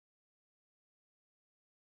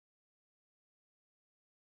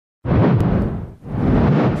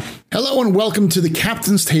Hello and welcome to the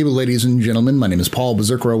Captain's Table, ladies and gentlemen. My name is Paul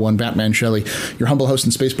Berserker01 Batman Shelley, your humble host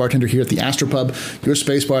and space bartender here at the Astropub, your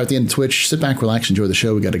space bar at the end of Twitch. Sit back, relax, enjoy the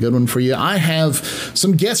show. We got a good one for you. I have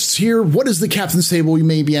some guests here. What is the Captain's Table, you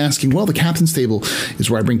may be asking? Well, the Captain's Table is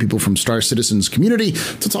where I bring people from Star Citizen's community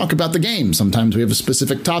to talk about the game. Sometimes we have a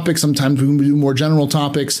specific topic, sometimes we do more general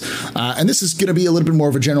topics, and this is going to be a little bit more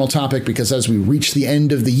of a general topic because as we reach the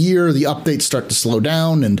end of the year, the updates start to slow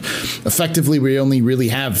down, and effectively we only really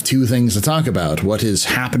have two things to talk about: what has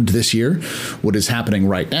happened this year, what is happening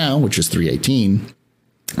right now, which is 318,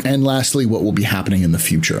 and lastly, what will be happening in the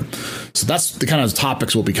future. So that's the kind of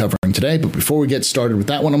topics we'll be covering today. But before we get started with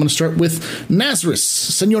that one, I'm going to start with Nazarus.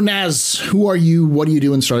 Senor Naz, who are you? What do you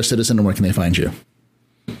do in Star Citizen, and where can they find you?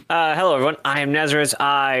 Hello, everyone. I am Nazarus.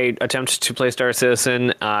 I attempt to play Star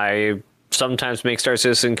Citizen. I sometimes make Star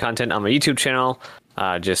Citizen content on my YouTube channel.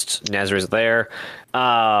 Just Nazarus there.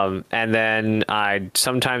 And then I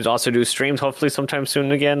sometimes also do streams, hopefully sometime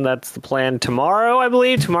soon again. That's the plan tomorrow, I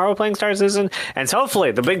believe. Tomorrow playing Star Citizen. And so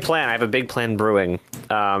hopefully the big plan, I have a big plan brewing,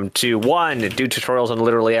 to one, do tutorials on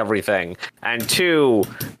literally everything. And two,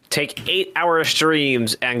 take 8-hour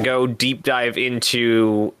streams and go deep dive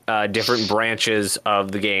into different branches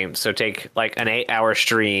of the game. So take like an 8-hour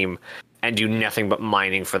stream and do nothing but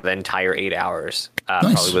mining for the entire 8 hours,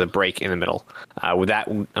 nice. Probably with a break in the middle. With that,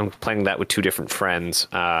 I'm playing that with two different friends,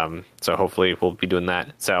 so hopefully we'll be doing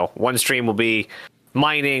that. So one stream will be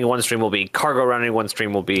mining, one stream will be cargo running, one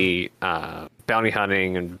stream will be bounty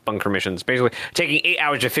hunting and bunker missions. Basically, taking 8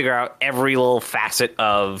 hours to figure out every little facet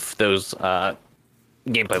of those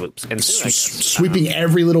gameplay loops, and sweeping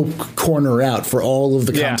every little corner out for all of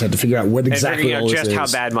the content to figure out what exactly all just is. How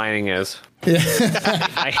bad mining is. Yeah.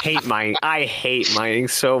 I hate mining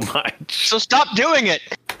so much. So stop doing it.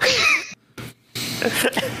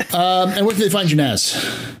 And where can they find you, Naz?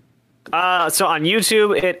 So on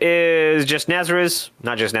YouTube, it is just Nazarus.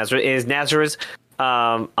 Not just Nazarus. It is Nazarus.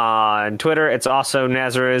 On Twitter, it's also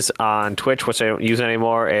Nazarus. On Twitch, which I don't use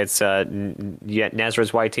anymore, it's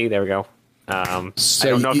Nazarus YT. There we go. So I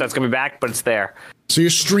don't know if that's coming back, but it's there. So you're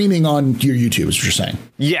streaming on your YouTube, is what you're saying?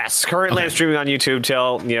 Yes, currently I'm streaming on YouTube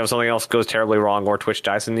till something else goes terribly wrong or Twitch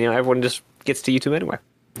dies, and everyone just gets to YouTube anyway.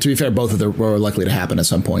 To be fair, both of them are likely to happen at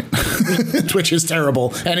some point. Twitch is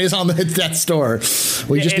terrible and is on the death store.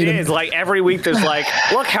 We just is like every week. There's like,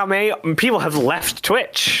 look how many people have left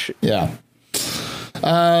Twitch. Yeah.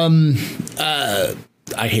 I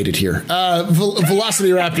hate it here.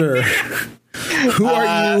 Velocity Raptor. Who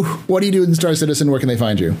are you? What do you do in Star Citizen? Where can they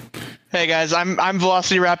find you? Hey guys, I'm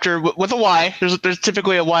Velocity Raptor with a Y. There's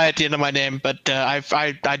typically a Y at the end of my name, but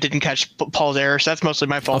I didn't catch Paul's error, so that's mostly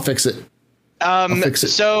my fault. I'll fix it.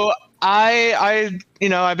 So I'm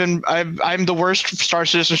the worst Star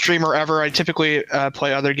Citizen streamer ever. I typically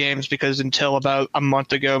play other games because until about a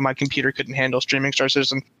month ago, my computer couldn't handle streaming Star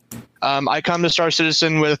Citizen. I come to Star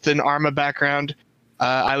Citizen with an Arma background.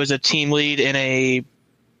 I was a team lead in a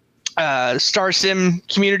Star Sim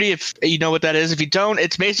community, if you know what that is. If you don't,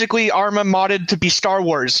 it's basically Arma modded to be Star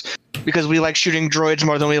Wars, because we like shooting droids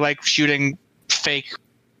more than we like shooting fake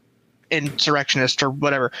insurrectionists or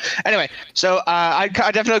whatever. Anyway, so I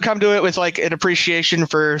definitely come to it with like an appreciation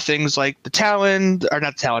for things like the Talon, or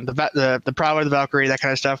not the Talon, the Prowler, the Valkyrie, that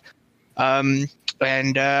kind of stuff. And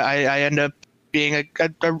I end up being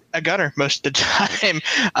a gunner most of the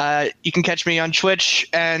time. You can catch me on Twitch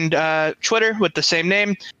and Twitter with the same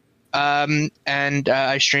name. And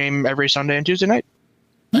I stream every Sunday and Tuesday night.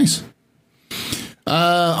 Nice.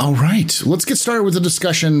 All right, let's get started with the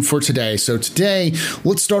discussion for today. So today,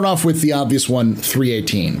 let's start off with the obvious one,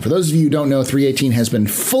 318. For those of you who don't know, 318 has been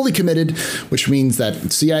fully committed, which means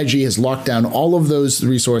that CIG has locked down all of those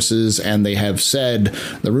resources, and they have said,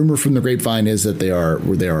 the rumor from the grapevine is that they are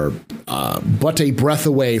but a breath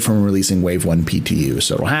away from releasing Wave 1 PTU.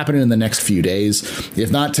 So it'll happen in the next few days.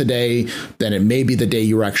 If not today, then it may be the day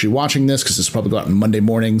you're actually watching this, because this will probably go out on Monday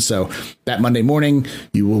morning. So that Monday morning,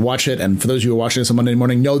 you will watch it. And for those of you who are watching this on Monday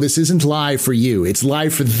morning, no, this isn't live for you. It's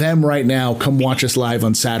live for them right now. Come watch us live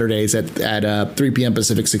on Saturdays at 3 p.m.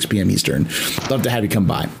 Pacific, 6 p.m. Eastern. Love to have you come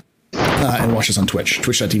by and watch us on Twitch,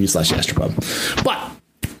 twitch.tv/Astropub. But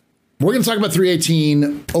we're going to talk about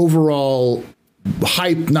 318 overall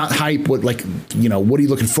hype, not hype. What are you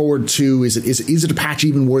looking forward to? Is it a patch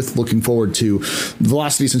even worth looking forward to?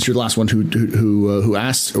 Velocity, since you're the last one who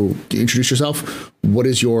asked or introduce yourself, what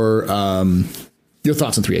is your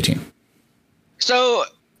thoughts on 318? So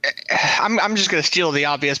I'm just going to steal the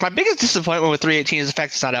obvious. My biggest disappointment with 318 is the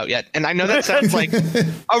fact it's not out yet. And I know that sounds like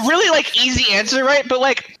a really easy answer, right? But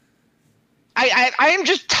I am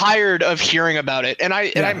just tired of hearing about it, and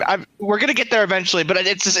we're gonna get there eventually. But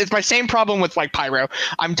it's my same problem with like Pyro.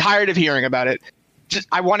 I'm tired of hearing about it.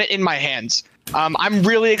 I want it in my hands. I'm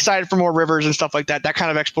really excited for more rivers and stuff like that. That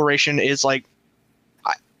kind of exploration is like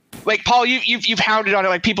Paul, you've hounded on it.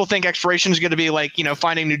 Like people think exploration is going to be like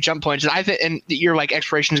finding new jump points, and I think you're like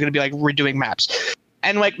exploration is going to be like redoing maps.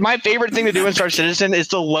 And like my favorite thing to do in Star Citizen is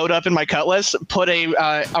to load up in my Cutlass, put a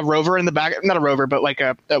rover in the back, not a rover, but like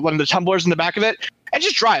one of the tumblers in the back of it, and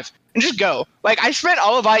just drive and just go. Like I spent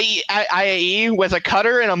all of IAE with a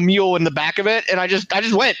cutter and a mule in the back of it, and I just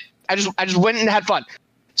went. I just went and had fun.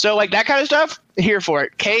 So like that kind of stuff, here for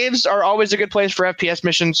it. Caves are always a good place for FPS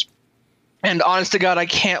missions. And honest to God, I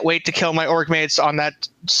can't wait to kill my orc mates on that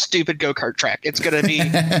stupid go-kart track. It's gonna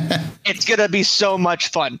be so much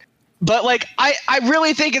fun. But like I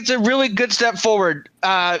really think it's a really good step forward,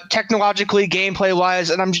 technologically, gameplay wise,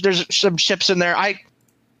 and there's some ships in there. I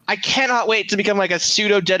cannot wait to become like a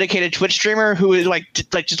pseudo dedicated Twitch streamer who is like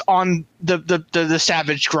just on the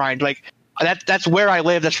savage grind. Like that's where I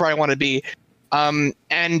live. That's where I want to be. And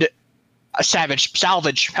a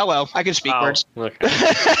salvage. Hello, I can speak words. Okay.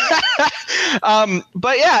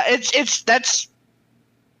 But yeah, that's.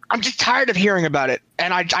 I'm just tired of hearing about it,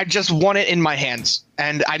 and I just want it in my hands.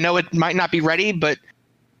 And I know it might not be ready, but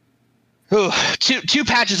two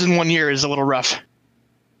patches in 1 year is a little rough.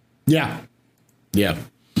 Yeah.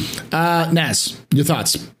 Naz, your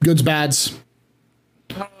thoughts? Goods, bads?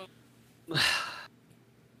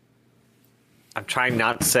 I'm trying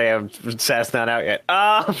not to say that's not out yet.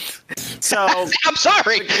 So I'm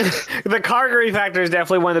sorry. The Kargary factor is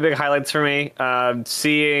definitely one of the big highlights for me. But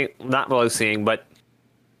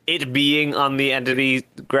it being on the entity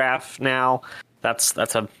graph now, that's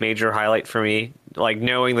a major highlight for me. Like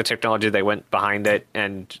knowing the technology they went behind it,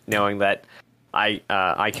 and knowing that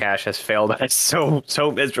iCache has failed us so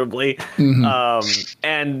miserably,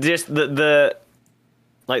 and just the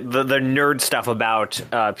nerd stuff about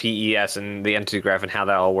PES and the entity graph and how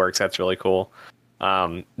that all works. That's really cool.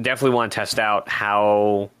 Definitely want to test out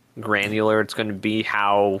how granular it's going to be,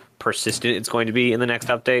 how persistent it's going to be in the next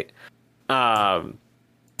update.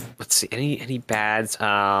 Let's see, any bads?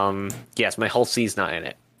 Yes, my Hull C's not in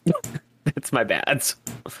it. It's my bads.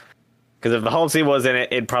 Because if the Hull C was in it,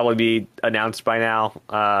 it'd probably be announced by now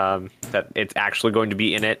that it's actually going to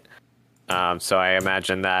be in it. So I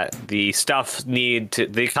imagine that the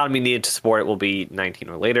economy needed to support it will be 19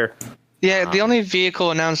 or later. Yeah, the only vehicle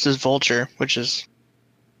announced is Vulture, which is.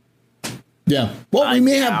 Yeah. Well, we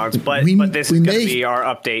may have. But this is going to be our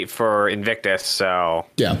update for Invictus. So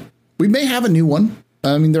yeah, we may have a new one.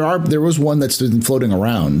 I mean, there was one that's been floating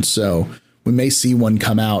around, so we may see one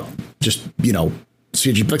come out. Just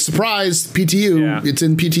CG like surprise PTU. Yeah. It's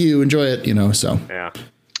in PTU. Enjoy it. So yeah.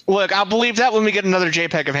 Look, I'll believe that when we get another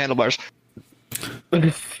JPEG of handlebars.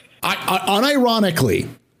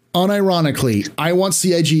 Unironically, I want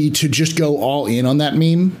CIG to just go all in on that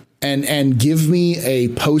meme and give me a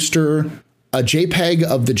poster, a JPEG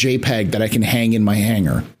of the JPEG that I can hang in my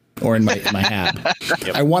hanger or in my hab.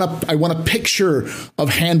 Yep. I want a picture of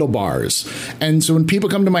handlebars, and so when people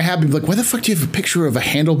come to my hab, they're like, "Why the fuck do you have a picture of a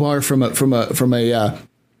handlebar from a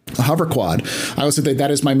hover quad?" I always say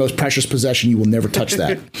that is my most precious possession. You will never touch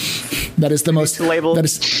that. That is the most labeled.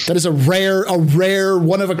 That is a rare,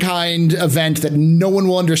 one of a kind event that no one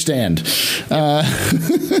will understand.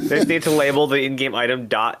 They need to label the in-game item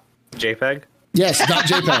 .jpeg. Yes,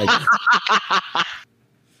 .jpeg.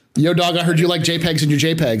 Yo, dog, I heard you like JPEGs in your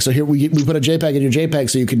JPEG, so here we put a JPEG in your JPEG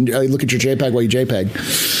so you can look at your JPEG while you JPEG.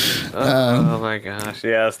 Oh my gosh,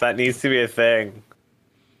 yes, that needs to be a thing.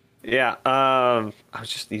 Yeah, you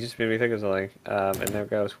just made me think of something, and there it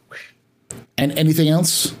goes. And anything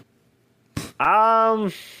else?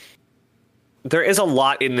 There is a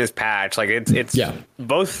lot in this patch. Like it's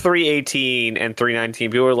both 3.18 and 3.19.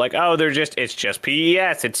 People are like, oh, it's just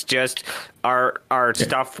PES. It's just our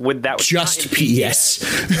stuff with that. Just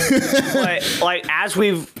PES. But like as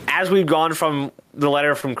we've gone from the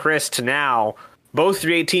letter from Chris to now, both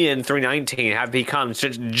 3.18 and 3.19 have become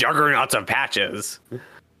such juggernauts of patches.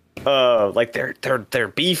 Like they're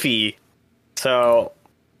beefy. So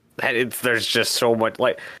there's just so much.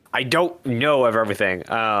 Like I don't know of everything.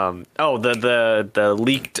 The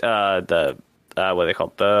leaked what are they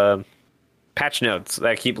called, the patch notes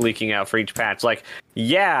that keep leaking out for each patch. Like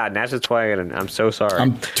Naz is quiet, and I'm so sorry.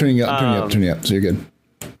 I'm turning you up, so you're good.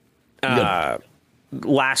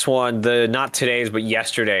 Last one, the not today's but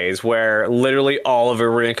yesterday's, where literally all of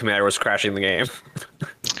Arena Commander was crashing the game.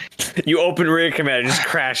 You open Arena Commander, it just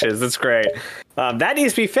crashes. That's great. That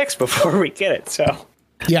needs to be fixed before we get it. So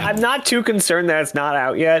yeah, I'm not too concerned that it's not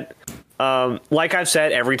out yet. Like I've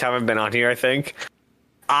said every time I've been on here, I think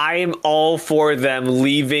I'm all for them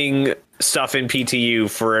leaving stuff in PTU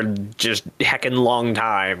for a just heckin' long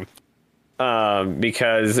time,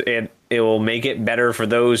 because it will make it better for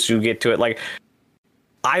those who get to it. Like,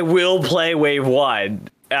 I will play Wave 1.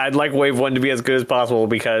 I'd like Wave 1 to be as good as possible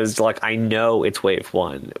because, like, I know it's Wave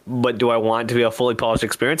 1. But do I want it to be a fully polished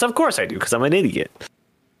experience? Of course I do, because I'm an idiot.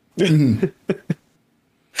 Mm-hmm.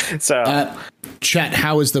 So, chat,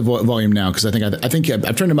 how is the volume now? Because I think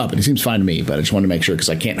I've turned him up and he seems fine to me, but I just want to make sure because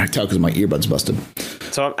I can't tell because my earbuds busted.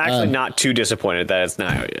 So I'm actually not too disappointed that it's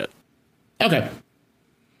not out yet. Okay.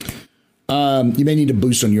 You may need a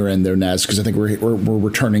boost on your end there, Naz, because I think we're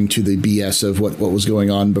returning to the BS of what was going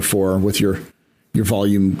on before with your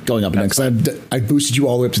volume going up and down. Because I boosted you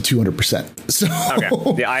all the way up to 200%. So okay,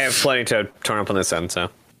 yeah, I have plenty to turn up on this end. So,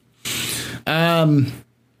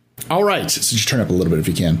 all right, so just turn up a little bit if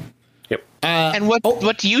you can. Yep. And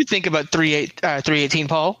what do you think about 318,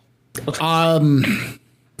 Paul?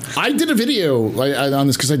 I did a video on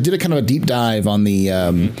this because I did a kind of a deep dive on the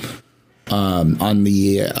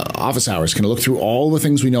office hours, kind of look through all the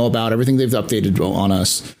things we know about everything they've updated on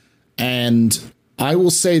us. And I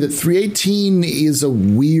will say that 318 is a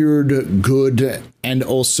weird, good, and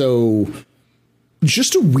also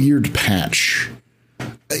just a weird patch.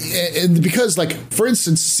 And because, like, for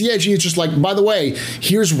instance, CIG is just like, by the way,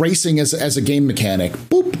 here's racing as a game mechanic.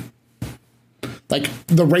 Boop. Like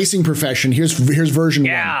the racing profession. Here's version 1.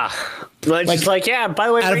 Yeah. By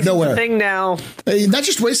the way, out of nowhere. A thing now. Not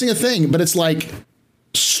just racing a thing, but it's like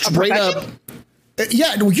straight up.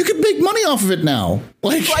 Yeah, you can make money off of it now.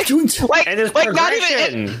 Like not even.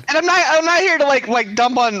 And I'm not here to like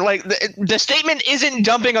dump on the statement isn't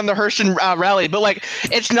dumping on the Hurston rally, but like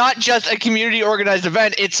it's not just a community organized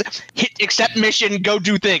event. It's accept mission, go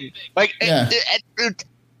do thing. Like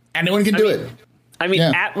anyone can do it. I mean,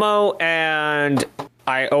 Atmo and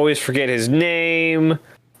I always forget his name.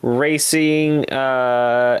 Racing,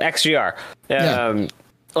 XGR.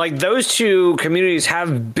 Like those two communities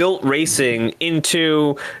have built racing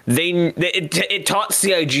into it taught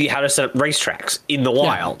CIG how to set up racetracks in the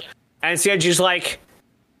wild, and CIG's like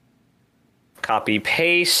copy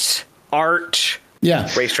paste art,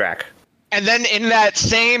 racetrack. And then in that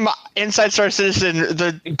same Inside Star Citizen,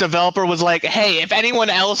 the developer was like, hey, if anyone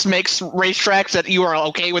else makes racetracks that you are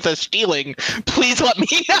okay with us stealing, please let me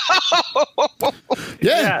know.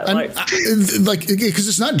 Because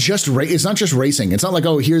it's not just racing. It's not like,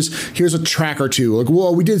 oh, here's a track or two. Like,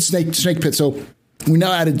 well, we did Snake Pit, so we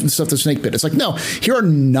now added stuff to Snake Pit. It's like, no, here are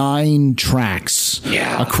 9 tracks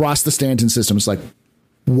across the Stanton system. It's like,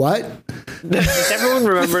 what? Does everyone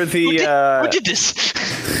remember who did this?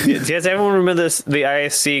 Does everyone remember the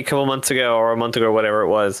ISC a couple months ago or a month ago, whatever it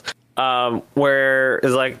was, where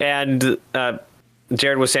it's like, and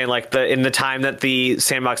Jared was saying like in the time that the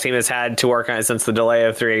Sandbox team has had to work on it since the delay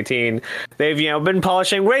of 318, they've been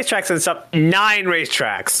polishing racetracks and stuff. 9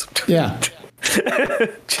 racetracks. Yeah.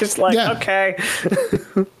 Just like okay.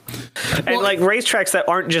 And like racetracks that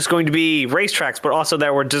aren't just going to be racetracks, but also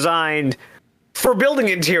that were designed for building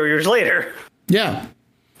interiors later. Yeah.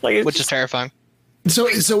 Which is terrifying. So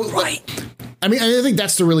I mean, I think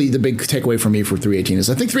that's the big takeaway for me for 318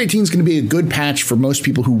 is I think 318 is going to be a good patch for most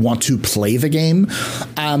people who want to play the game.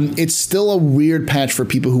 It's still a weird patch for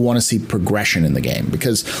people who want to see progression in the game,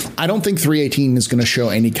 because I don't think 318 is going to show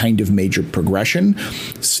any kind of major progression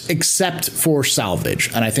except for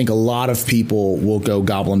salvage. And I think a lot of people will go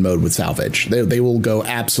goblin mode with salvage. They will go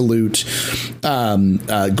absolute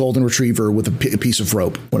golden retriever with a piece of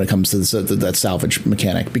rope when it comes to that salvage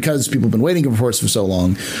mechanic, because people have been waiting for it for so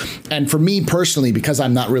long. And for me personally, because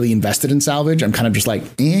I'm not really invested in salvage, I'm kind of just like,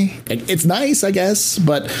 it's nice, I guess.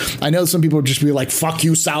 But I know some people would just be like, fuck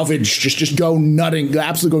you, salvage. Just go nutting,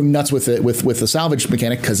 absolutely going nuts with it, with the salvage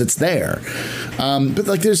mechanic, because it's there. But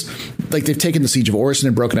like they've taken the Siege of Orison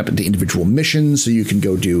and broken up into individual missions, so you can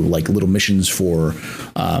go do like little missions for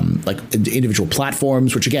like individual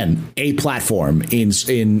platforms, which again, a platform in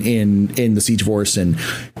the Siege of Orison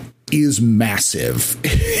is massive.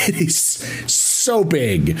 It is so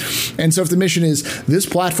big. And so if the mission is this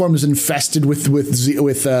platform is infested with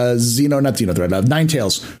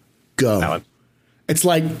Ninetales, go. It's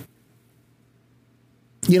like,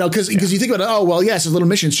 because you think about it, oh, well, yes, a little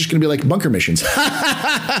mission. It's just going to be like bunker missions.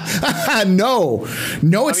 No,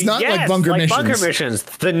 it's not like bunker missions. Bunker missions,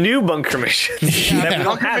 the new bunker missions. That we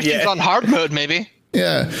don't have yet. On hard mode, maybe.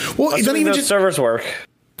 Yeah. Well, it's not even just servers work.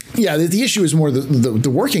 Yeah, the issue is more the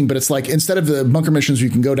working, but it's like instead of the bunker missions where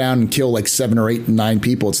you can go down and kill like 7 or 8 and 9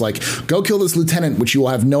 people, it's like go kill this lieutenant, which you will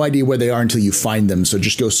have no idea where they are until you find them. So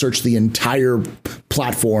just go search the entire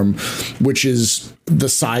platform, which is the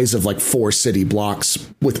size of like 4 city blocks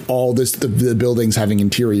with all this, the buildings having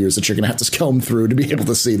interiors that you're going to have to comb through to be able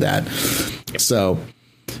to see that. So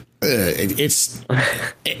it's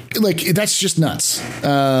like, that's just nuts.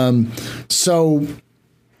 So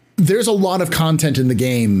there's a lot of content in the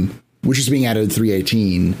game, which is being added in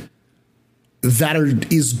 3.18 that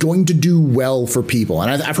is going to do well for people.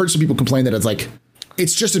 And I've heard some people complain that it's like,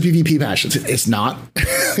 it's just a PvP patch. It's not.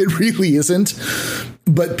 It really isn't.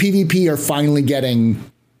 But PvP are finally getting,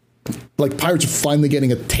 like, pirates are finally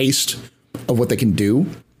getting a taste of what they can do.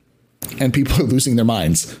 And people are losing their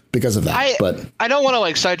minds because of that. But I don't want to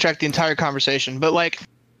like sidetrack the entire conversation, but like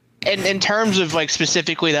in terms of like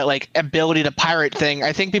specifically that like ability to pirate thing,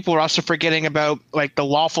 I think people are also forgetting about like the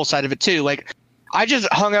lawful side of it too. Like I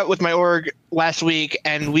just hung out with my org last week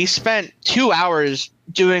and we spent 2 hours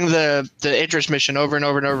doing the Idris mission over and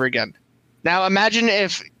over and over again. Now imagine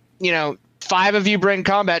if, 5 of you bring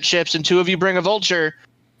combat ships and 2 of you bring a vulture,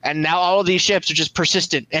 and now all of these ships are just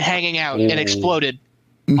persistent and hanging out and exploded.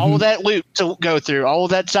 Mm-hmm. All of that loot to go through, all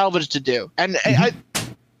of that salvage to do. And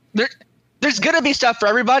there's going to be stuff for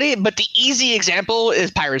everybody, but the easy example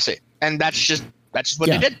is piracy. And that's just what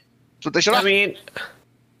they did. That's what they showed off. I mean,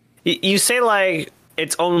 you say like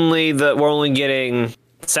it's only we're only getting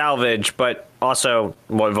salvage, but also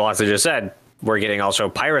what Velocity just said, we're getting also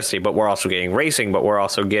piracy, but we're also getting racing, but we're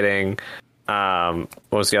also getting what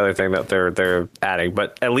was the other thing that they're adding?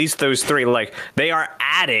 But at least those 3, like they are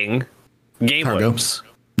adding game loops.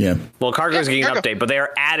 Yeah. Well, cargo is getting an update, but they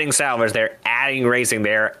are adding salvage. They're adding racing.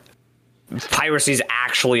 Piracy is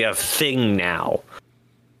actually a thing now.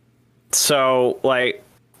 So, like,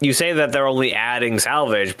 you say that they're only adding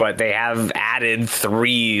salvage, but they have added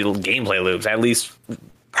 3 gameplay loops. At least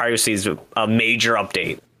piracy is a major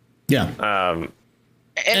update. Yeah.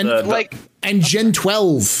 And Gen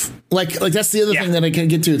 12, like that's the other thing that I can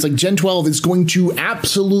get to. It's like Gen 12 is going to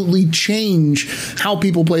absolutely change how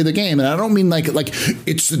people play the game. And I don't mean like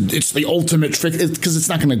it's the ultimate trick, because it's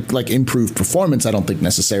not going to like improve performance, I don't think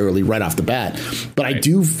necessarily right off the bat. But right. I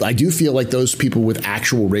do feel like those people with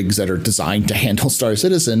actual rigs that are designed to handle Star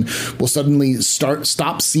Citizen will suddenly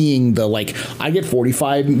stop seeing the like, I get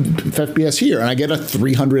 45 FPS here and I get a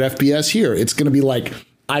 300 FPS here. It's going to be like,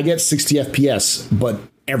 I get 60 FPS, but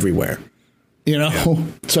everywhere.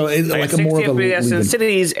 So it's like a more of a FPS in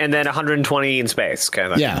cities and then 120 in space,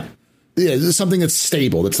 kind of. Yeah, it's something that's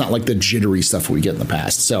stable. That's not like the jittery stuff we get in the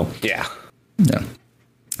past. So yeah.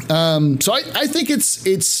 So I think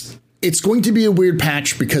it's going to be a weird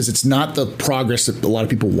patch because it's not the progress that a lot of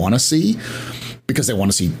people want to see, because they want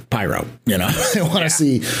to see pyro. They want to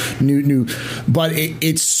see new. But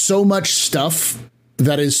it's so much stuff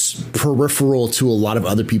that is peripheral to a lot of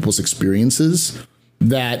other people's experiences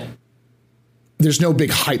that there's no big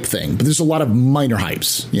hype thing, but there's a lot of minor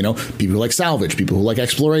hypes. People who like salvage, people who like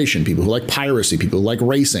exploration, people who like piracy, people who like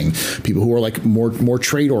racing, people who are like more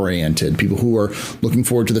trade oriented, people who are looking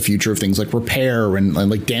forward to the future of things like repair and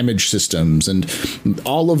like damage systems, and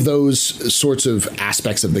all of those sorts of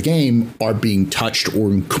aspects of the game are being touched or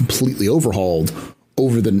completely overhauled for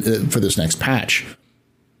this next patch.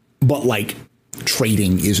 But like,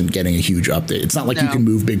 trading isn't getting a huge update. It's not like you can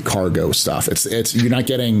move big cargo stuff. It's you're not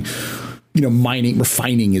getting, mining,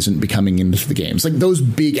 refining isn't becoming into the game. It's like those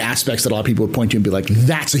big aspects that a lot of people would point to and be like,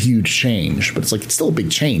 that's a huge change. But it's like, it's still a big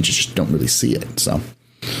change. You just don't really see it. So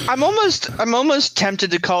I'm almost tempted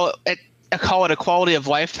to call it a quality of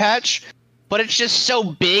life patch, but it's just so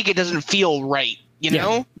big it doesn't feel right.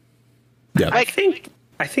 Yeah. I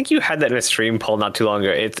think you had that in a stream poll not too long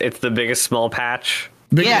ago. It's the biggest small patch.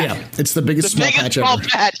 It's the biggest small patch ever.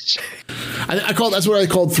 I call that's what I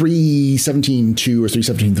called 3.17.2 or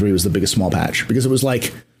 3.17.3 was the biggest small patch, because it was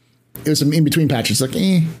an in between patch. It's like,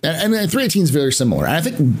 and 3.18 is very similar. And I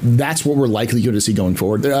think that's what we're likely going to see going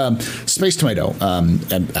forward. Space Tomato.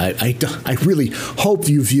 And I really hope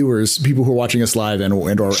you viewers, people who are watching us live and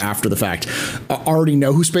or after the fact, already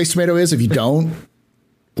know who Space Tomato is. If you don't,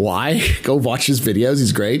 why? Go watch his videos.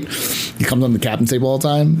 He's great. He comes on the captain's table all the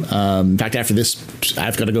time. In fact, after this,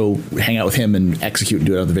 I've got to go hang out with him and execute and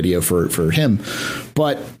do another video for him.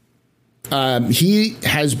 But he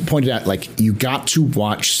has pointed out, like, you got to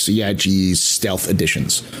watch CIG's stealth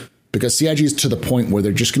editions, because CIG is to the point where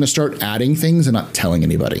they're just going to start adding things and not telling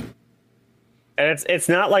anybody. And it's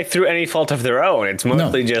not like through any fault of their own. It's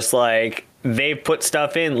mostly just like they put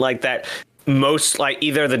stuff in like that. Most like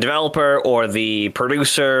either the developer or the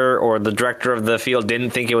producer or the director of the field didn't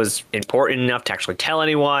think it was important enough to actually tell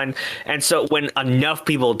anyone. And so when enough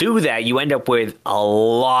people do that, you end up with a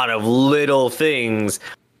lot of little things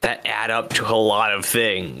that add up to a lot of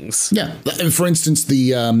things. Yeah. For instance,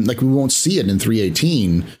 the like we won't see it in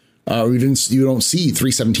 3.18, You don't see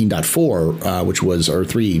 3.17.4, which was, or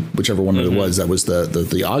 3, whichever one it was, that was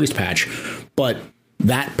the August patch. But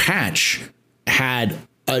that patch had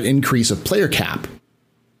an increase of player cap,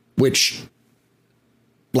 which,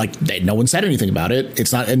 like, no one said anything about it.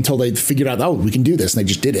 It's not until they figured out, oh, we can do this, and they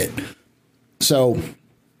just did it. So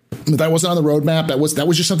that wasn't on the roadmap. That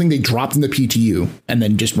was just something they dropped in the PTU and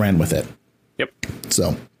then just ran with it. Yep. So,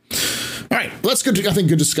 all right, let's go to, I think,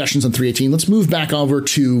 good discussions on 3.18. Let's move back over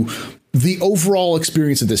to the overall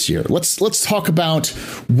experience of this year. Let's talk about,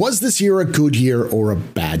 was this year a good year or a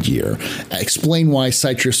bad year? Explain why.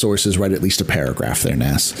 Cite your sources. Write at least a paragraph there,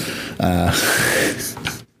 Nas.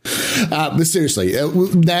 But seriously,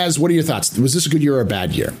 Naz, what are your thoughts? Was this a good year or a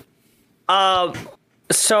bad year?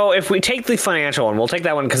 So if we take the financial one, we'll take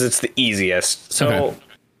that one because it's the easiest. So okay.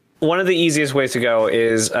 One of the easiest ways to go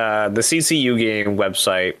is the CCU game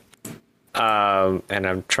website. And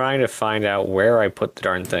I'm trying to find out where I put the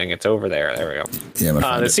darn thing. It's over there. There we go.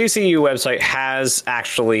 Yeah, the CCU website has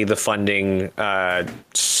actually the funding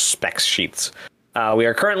specs sheets. We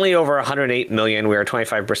are currently over 108 million. We are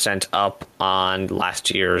 25% up on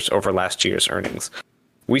last year's earnings.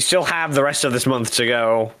 We still have the rest of this month to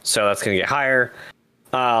go, so that's going to get higher.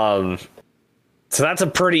 So that's a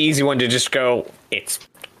pretty easy one to just go, it's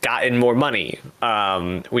gotten more money.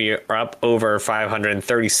 We are up over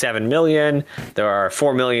 537 million. There are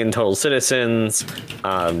 4 million total citizens,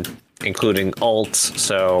 including alts.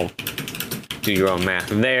 So do your own math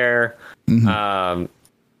there. Mm-hmm.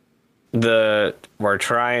 They're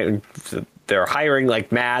hiring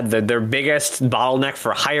like mad. Their biggest bottleneck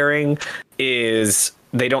for hiring is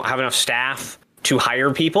they don't have enough staff to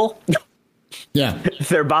hire people. Yeah.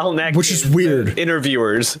 Their bottleneck, which is weird.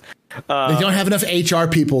 Interviewers. They don't have enough HR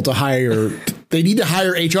people to hire. They need to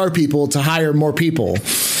hire HR people to hire more people.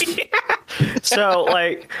 Yeah. So,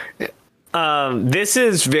 like, this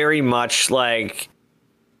is very much like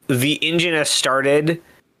the engine has started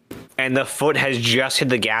and the foot has just hit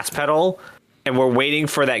the gas pedal, and we're waiting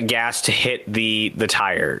for that gas to hit the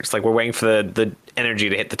tires. Like, we're waiting for the energy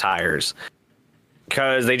to hit the tires.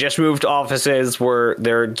 Because they just moved offices,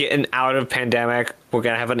 they're getting out of pandemic. We're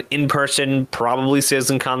going to have an in-person, probably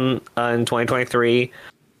CitizenCon in 2023.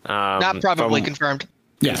 Not probably confirmed.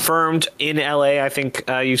 Yeah. Confirmed in LA, I think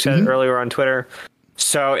you said earlier on Twitter.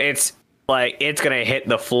 So it's like, it's going to hit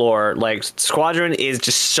the floor. Like, Squadron is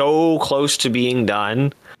just so close to being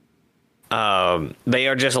done. They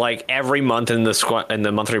are just like every month in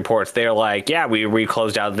the monthly reports, they're like, yeah, we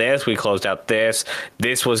closed out this, we closed out this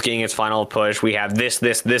was getting its final push. We have this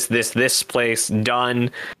place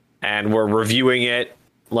done, and we're reviewing it.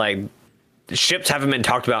 Like, ships haven't been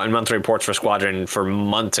talked about in monthly reports for Squadron for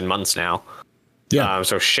months and months now. Yeah.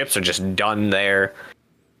 So ships are just done there.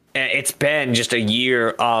 And it's been just a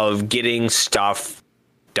year of getting stuff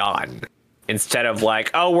done. Instead of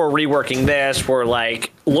like, oh, we're reworking this, we're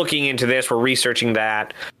like looking into this, we're researching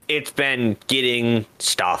that. It's been getting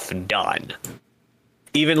stuff done.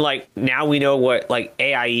 Even like now we know what like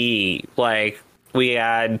AIE, like we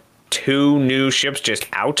had 2 new ships just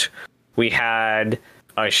out. We had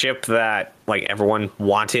a ship that like everyone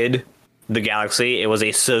wanted, the Galaxy. It was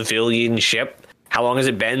a civilian ship. How long has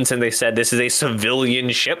it been since they said this is a civilian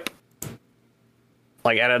ship?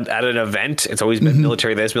 Like at an event, it's always been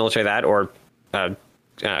military this, military that, or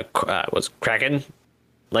was Kraken.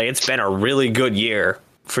 Like, it's been a really good year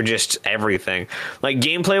for just everything. Like,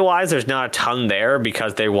 gameplay wise, there's not a ton there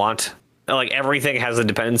because they want, like, everything has a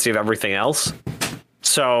dependency of everything else.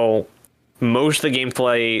 So most of the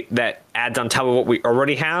gameplay that adds on top of what we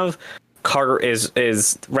already have, cargo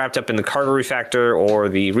is wrapped up in the cargo refactor or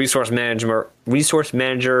the resource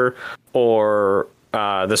manager or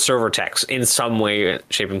the server text in some way,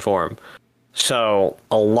 shape, and form. So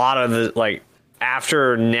a lot of the, like,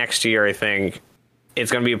 after next year, I think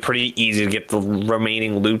it's going to be pretty easy to get the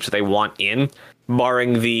remaining loops they want in,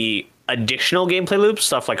 barring the additional gameplay loops,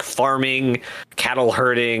 stuff like farming, cattle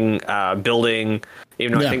herding, building,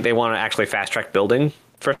 even though I think they want to actually fast track building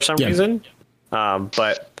for some reason.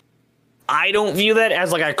 But I don't view that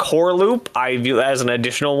as like a core loop. I view that as an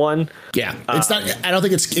additional one. Yeah, it's not. I don't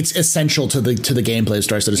think it's essential to the gameplay of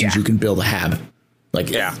Star Citizens. You can build a hab.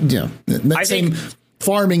 Like, I think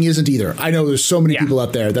farming isn't either. I know there's so many people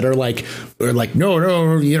out there that are like,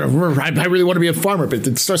 no, you know, I really want to be a farmer, but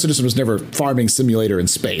the Star Citizen was never farming simulator in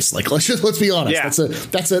space. Like, let's be honest. Yeah.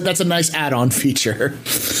 That's a nice add-on feature.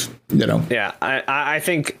 You know. Yeah, I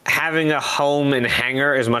think having a home and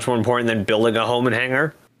hangar is much more important than building a home and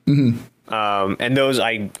hangar. And those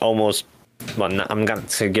I'm not going to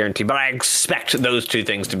say guarantee, but I expect those 2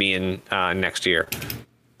 things to be in next year.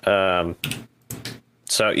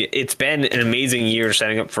 So it's been an amazing year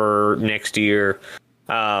setting up for next year.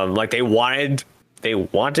 Like they wanted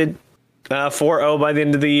 4.0 by the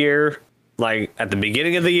end of the year, like at the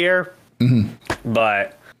beginning of the year,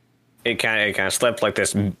 but it kind of slipped like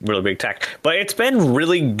this really big tech. But it's been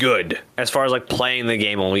really good as far as like playing the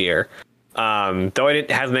game all year. Though I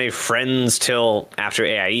didn't have many friends till after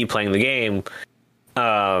AIE playing the game.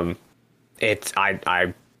 I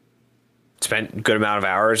spent a good amount of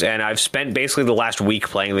hours, and I've spent basically the last week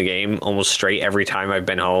playing the game almost straight every time I've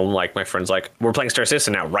been home. Like my friends, like, we're playing Star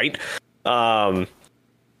Citizen now, right?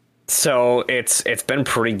 So it's been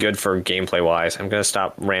pretty good for gameplay wise. I'm gonna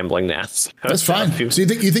stop rambling now. That's fine. So you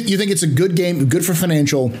think it's a good game, good for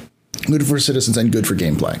financial, good for citizens, and good for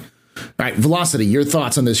gameplay. All right, Velocity, your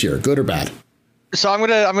thoughts on this year, good or bad? So I'm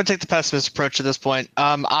gonna take the pessimist approach at this point.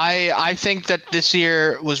 I think that this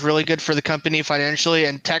year was really good for the company financially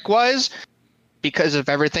and tech wise because of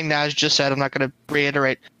everything Naz just said. I'm not gonna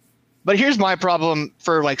reiterate, but here's my problem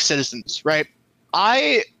for like citizens, right?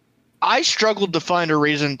 I struggled to find a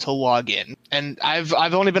reason to log in, and I've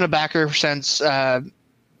only been a backer since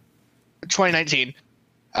 2019.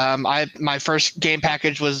 My first game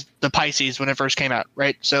package was the Pisces when it first came out,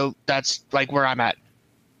 right? So that's like where I'm at.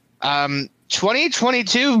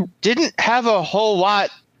 2022 didn't have a whole lot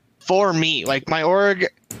for me. Like my org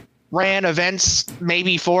ran events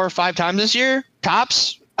maybe 4 or 5 times this year,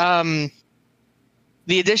 tops. The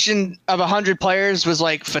addition of 100 players was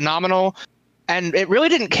like phenomenal, and it really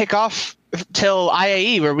didn't kick off till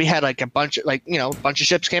IAE, where we had like a bunch of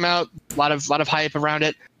ships came out, a lot of hype around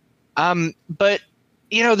it. But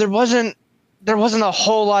there wasn't a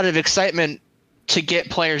whole lot of excitement to get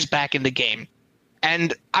players back in the game.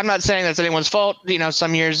 And I'm not saying that's anyone's fault.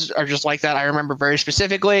 Some years are just like that. I remember very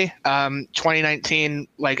specifically 2019,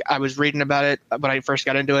 like I was reading about it when I first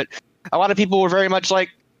got into it. A lot of people were very much like,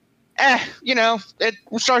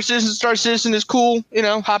 Star Citizen is cool,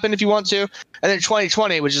 hop in if you want to. And then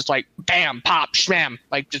 2020 was just like, bam, pop, shmam,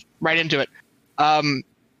 like just right into it.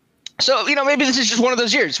 So, maybe this is just one of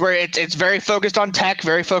those years where it's very focused on tech,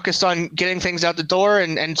 very focused on getting things out the door,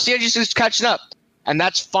 and CIG's just catching up. And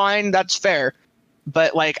that's fine, that's fair.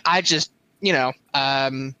 But like, I just, but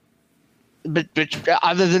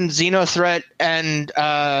other than Xenothreat and,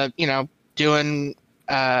 doing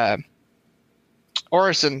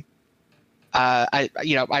Orison, I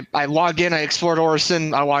logged in, I explored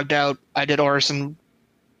Orison, I logged out, I did Orison,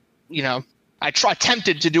 I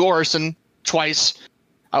attempted to do Orison twice,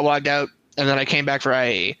 I logged out, and then I came back for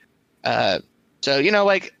IAE.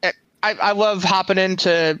 I love hopping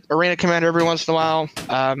into Arena Commander every once in a while.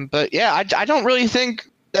 But yeah, I don't really think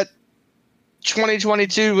that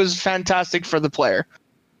 2022 was fantastic for the player.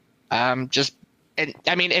 If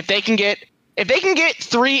they can get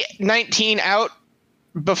 318 out,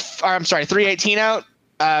 318 out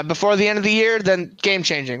before the end of the year, then game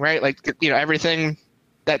changing, right? Like, everything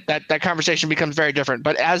that conversation becomes very different.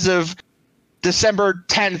 But as of December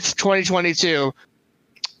 10th, 2022,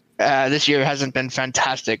 this year hasn't been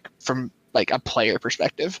fantastic from like a player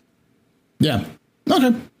perspective. Yeah.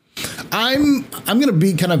 Okay. I'm going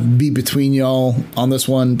to be between y'all on this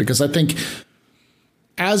one, because I think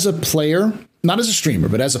as a player, not as a streamer,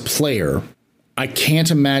 but as a player, I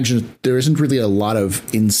can't imagine there isn't really a lot of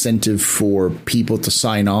incentive for people to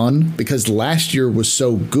sign on, because last year was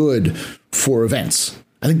so good for events.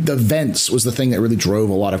 I think the events was the thing that really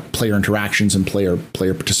drove a lot of player interactions and player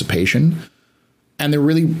participation. And they're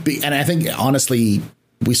really big. And I think, honestly,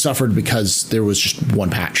 we suffered because there was just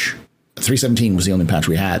one patch. 3.17 was the only patch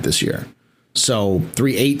we had this year. So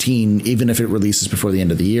 3.18, even if it releases before the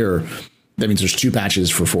end of the year, that means there's 2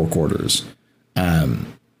 patches for 4 quarters.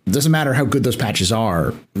 It doesn't matter how good those patches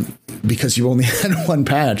are, because you only had 1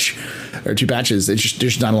 patch or 2 patches.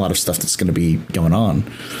 There's not a lot of stuff that's going to be going on.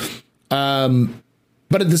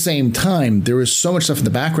 But at the same time, there is so much stuff in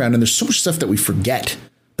the background, and there's so much stuff that we forget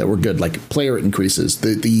that were good, like player increases.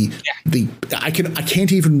 I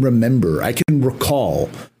can't even remember. I can recall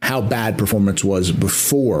how bad performance was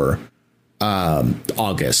before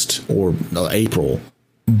August or April,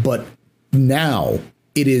 but now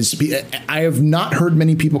it is. I have not heard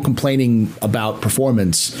many people complaining about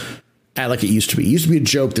performance like it used to be. It used to be a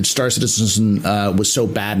joke that Star Citizen was so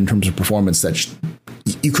bad in terms of performance that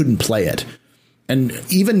you couldn't play it. And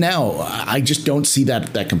even now, I just don't see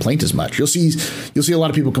that complaint as much. You'll see a lot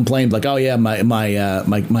of people complain like, "Oh yeah, I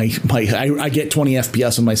get 20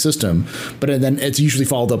 FPS on my system," but then it's usually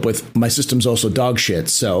followed up with, "My system's also dog shit."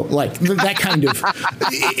 So like that kind of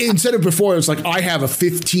instead of before, it's like, "I have a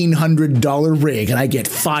 $1,500 rig and I get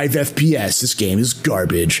 5 FPS. This game is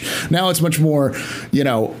garbage." Now it's much more,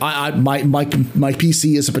 my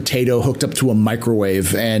PC is a potato hooked up to a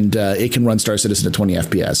microwave and it can run Star Citizen at 20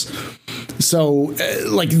 FPS. So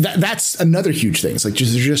that's another huge thing. It's like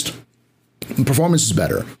just performance is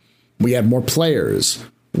better. We have more players.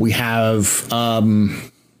 We have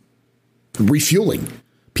refueling.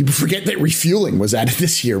 People forget that refueling was added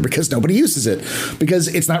this year because nobody uses it, because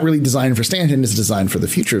it's not really designed for Stanton. It's designed for the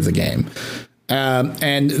future of the game.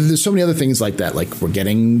 And there's so many other things like that. Like we're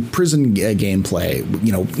getting prison gameplay.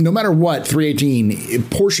 No matter what, 3.18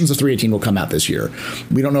 portions of 3.18 will come out this year.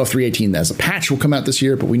 We don't know if 3.18 as a patch will come out this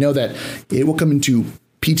year, but we know that it will come into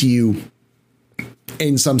PTU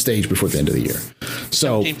in some stage before the end of the year.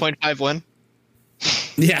 So 17.5 win.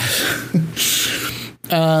 Yeah.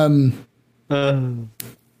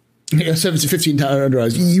 15.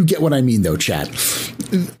 You get what I mean, though, chat.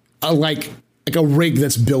 Like a rig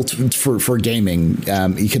that's built for gaming,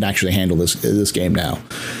 you can actually handle this game now.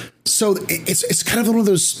 So it's kind of one of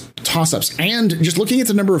those toss-ups. And just looking at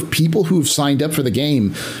the number of people who've signed up for the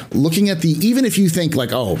game, looking at even if you think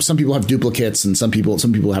like, oh, some people have duplicates and some people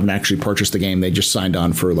haven't actually purchased the game, they just signed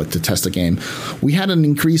on for to test the game. We had an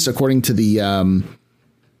increase according to the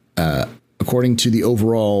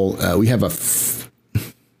overall. We have let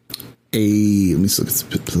me look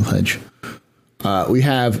at the pledge. We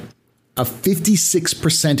have a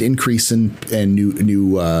 56% increase in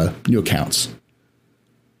new accounts.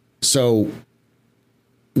 So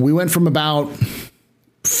we went from about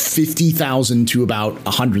 50,000 to about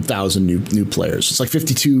 100,000 new players. It's like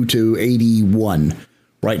 52 to 81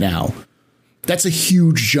 right now. That's a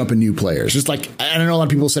huge jump in new players. Just like, I know a lot of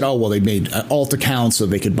people said, oh, well, they made alt accounts so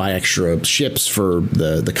they could buy extra ships for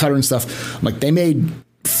the cutter and stuff. I'm like, they made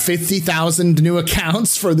 50,000 new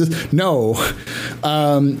accounts for this. No.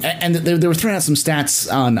 And they were throwing out some stats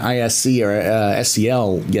on ISC or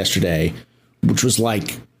SCL yesterday, which was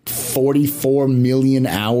like 44 million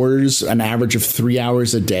hours, an average of 3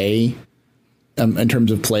 hours a day in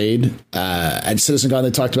terms of played. At Citizen Con,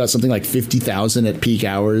 they talked about something like 50,000 at peak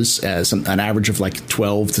hours, an average of like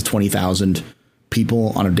 12 to 20,000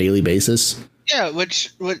 people on a daily basis. Yeah,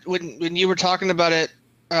 which when you were talking about it,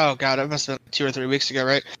 oh god, it must have been 2 or 3 weeks ago,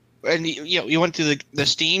 right? And you went through the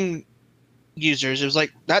Steam users. It was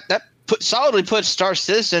like that solidly puts Star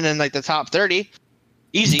Citizen in like the top 30,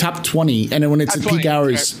 easy, top 20, and then when it's at peak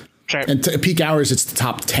hours. Sure. And at peak hours, it's the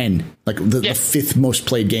top 10, like the fifth most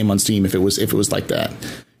played game on Steam. If it was like that,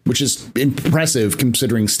 which is impressive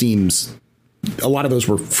considering Steam's a lot of those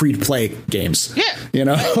were free to play games. Yeah,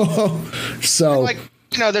 So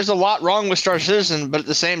there's a lot wrong with Star Citizen, but at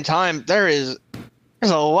the same time, there's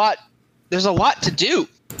a lot to do.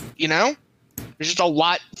 There's just a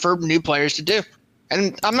lot for new players to do.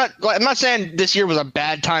 And I'm not saying this year was a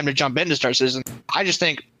bad time to jump into Star Citizen. I just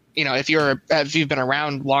think, if you've been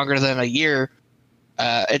around longer than a year,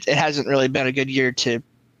 it hasn't really been a good year to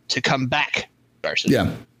come back. Star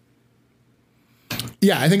Citizen.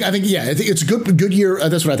 Yeah, I think it's a good year.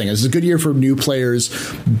 That's what I think. It's a good year for new players,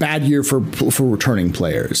 bad year for returning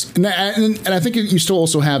players. And I think you still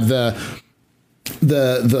also have the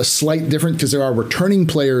slight difference, because there are returning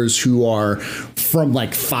players who are from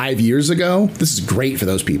like 5 years ago. This is great for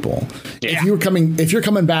those people. Yeah. If you're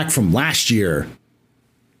coming back from last year,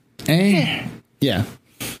 yeah.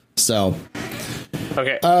 So,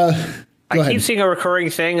 okay. I keep seeing a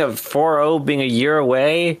recurring thing of 4.0 being a year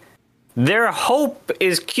away. Their hope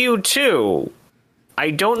is Q2.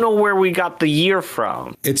 I don't know where we got the year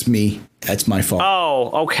from. It's me. That's my fault.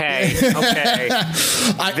 Oh, okay.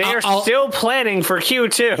 They're still planning for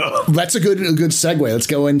Q2. That's a good segue. Let's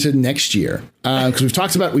go into next year, because we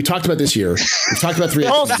talked about this year. We've talked about 3.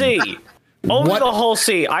 Whole C. Only the whole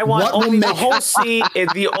C. I want only the whole C is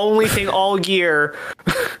the only thing all year.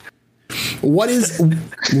 What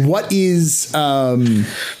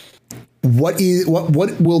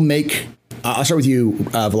will make? I'll start with you,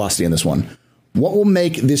 Velocity, on this one. What will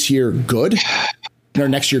make this year good, or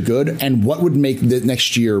next year good, and what would make the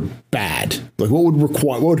next year bad? Like, what would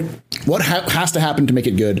require? What has to happen to make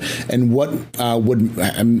it good, and what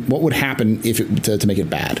would happen if to make it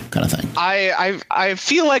bad, kind of thing? I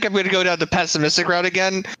feel like I'm going to go down the pessimistic route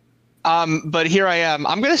again, but here I am.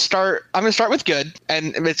 I'm going to start with good,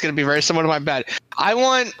 and it's going to be very similar to my bad. I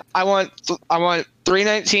want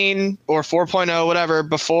 3.19 or 4.0, whatever,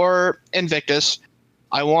 before Invictus.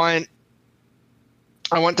 I want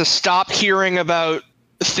I want to stop hearing about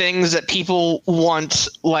things that people want,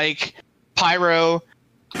 like Pyro.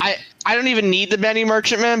 I don't even need the Benny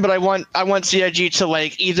Merchantman, but I want CIG to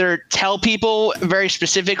like either tell people very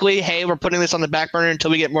specifically, hey, we're putting this on the back burner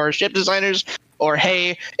until we get more ship designers, or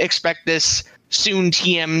hey, expect this soon,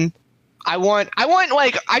 TM. I'm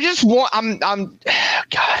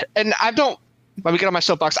God, and I don't. Let me get on my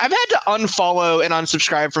soapbox. I've had to unfollow and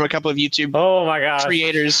unsubscribe from a couple of YouTube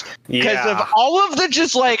creators because of all of the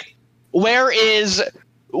just like, where is,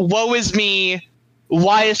 woe is me,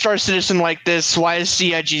 why is Star Citizen like this? Why is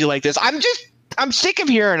CIG like this? I'm sick of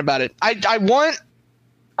hearing about it. I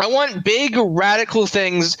want big radical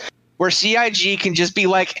things where CIG can just be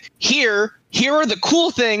like, here are the cool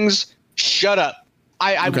things. Shut up.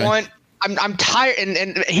 I'm tired.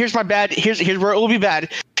 And here's my bad. Here's where it will be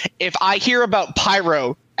bad. If I hear about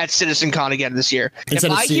Pyro at CitizenCon again this year,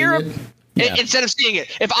 instead of seeing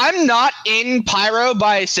it, if I'm not in Pyro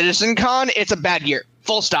by CitizenCon, it's a bad year.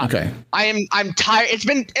 Full stop. Okay. I'm tired. It's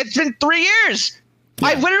been 3 years. Yeah.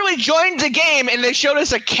 I literally joined the game and they showed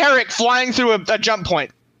us a Carrack flying through a jump point.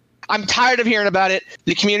 I'm tired of hearing about it.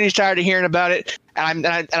 The community's tired of hearing about it, and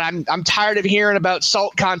I'm tired of hearing about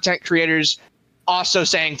Salt content creators also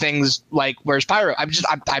saying things like, "Where's Pyro?" I'm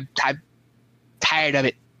tired of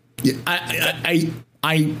it. Yeah,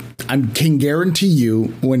 I can guarantee you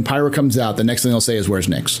when Pyro comes out, the next thing they'll say is, "Where's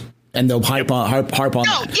Nyx?" And they'll harp on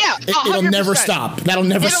that. Yeah, it'll never stop. It'll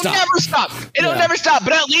never stop. It'll never stop.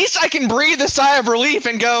 But at least I can breathe a sigh of relief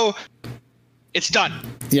and go, it's done.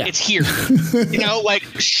 Yeah. It's here. Like,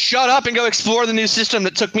 shut up and go explore the new system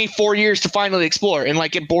that took me 4 years to finally explore and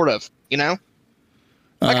like get bored of.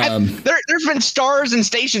 Like there's been stars and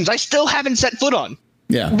stations I still haven't set foot on.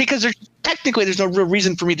 Yeah. Because there's no real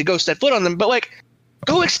reason for me to go set foot on them. But like,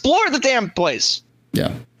 go explore the damn place.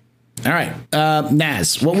 Yeah. All right,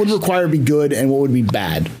 Naz, what would require to be good and what would be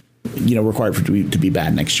bad? Required for to be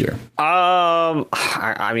bad next year.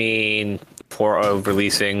 I mean, for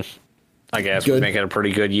releasing, I guess would make it a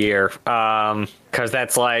pretty good year. Because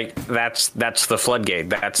that's the floodgate.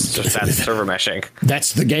 That's server meshing.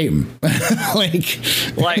 That's the game.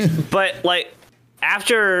 but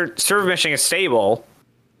after server meshing is stable,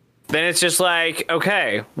 then it's just like,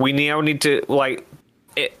 okay, we now need to like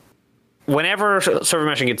it. Whenever server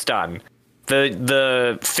meshing gets done,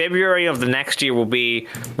 the February of the next year will be,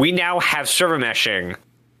 we now have server meshing.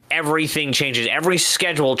 Everything changes. Every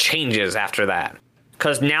schedule changes after that.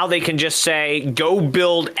 Because now they can just say, go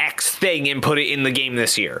build X thing and put it in the game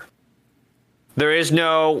this year. There is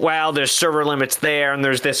no, well, there's server limits there and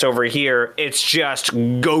there's this over here. It's just,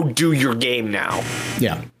 go do your game now.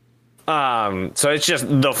 Yeah. So it's just,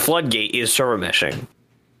 the floodgate is server meshing.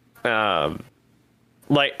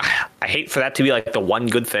 I hate for that to be like the one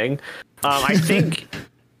good thing. I think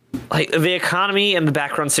like the economy and the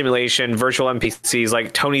background simulation, virtual NPCs,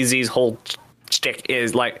 like Tony Z's whole shtick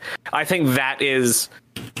is like, I think that is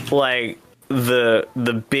like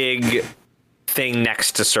the big thing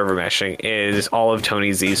next to server meshing is all of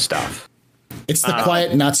Tony Z's stuff. It's the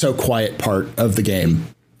quiet, not so quiet part of the game.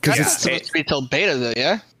 Because it's supposed to be till beta though,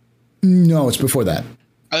 yeah? No, it's before that.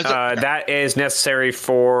 That is necessary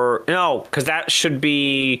because that should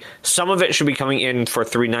be, some of it should be coming in for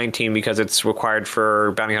 3.19 because it's required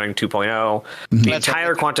for Bounty Hunting 2.0. Mm-hmm. The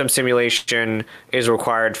entire quantum simulation is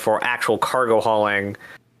required for actual cargo hauling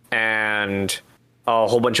and a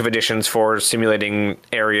whole bunch of additions for simulating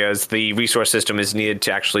areas. The resource system is needed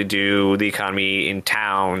to actually do the economy in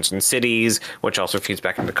towns and cities, which also feeds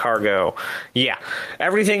back into cargo. Yeah,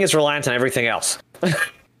 everything is reliant on everything else.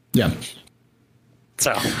 Yeah.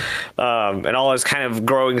 So, and all is kind of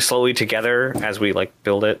growing slowly together as we like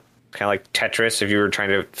build it, kind of like Tetris. If you were trying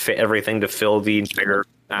to fit everything to fill the bigger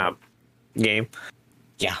game,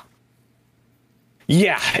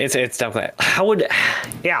 yeah, it's definitely.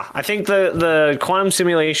 I think the quantum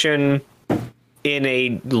simulation in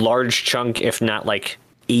a large chunk, if not like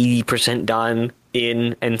 80% done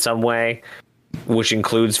in some way, which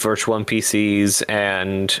includes virtual NPCs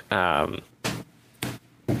and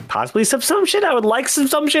possibly subsumption. I would like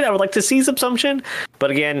subsumption. I would like to see subsumption.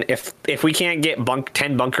 But again, if we can't get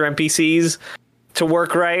 10 bunker NPCs to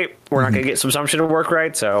work right, we're not going to get subsumption to work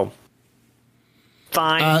right. So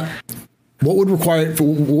fine. What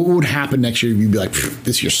would happen next year if you'd be like,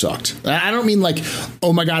 this year sucked? I don't mean like,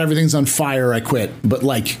 oh my God, everything's on fire, I quit. But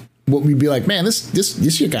like, what we'd be like, man,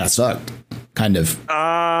 this year kind of sucked. Kind of.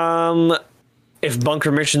 If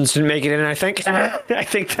bunker missions didn't make it in, I think that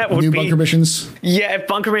would be... New bunker missions? Yeah, if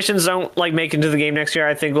bunker missions don't like make it into the game next year,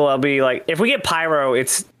 I think we'll be like... If we get Pyro,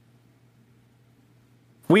 it's...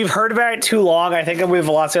 We've heard about it too long. I think we have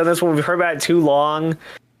a lot to say on this one. We've heard about it too long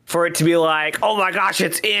for it to be like, oh my gosh,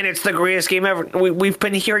 it's the greatest game ever. We've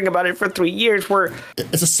been hearing about it for 3 years.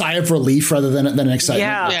 It's a sigh of relief rather than an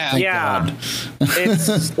excitement. Yeah.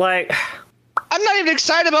 It's like, I'm not even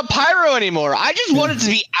excited about Pyro anymore. I just want it to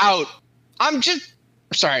be out. I'm just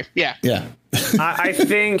sorry. Yeah. I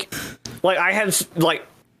think like I had like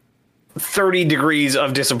 30 degrees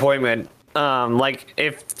of disappointment. Like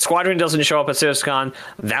if Squadron doesn't show up at CitizenCon,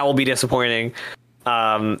 that will be disappointing.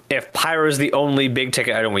 If Pyro is the only big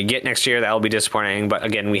ticket item we get next year, that will be disappointing. But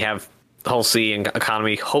again, we have Hull C and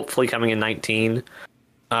Economy hopefully coming in 19.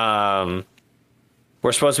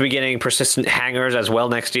 We're supposed to be getting persistent hangars as well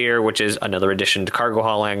next year, which is another addition to cargo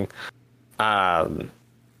hauling.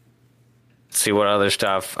 See what other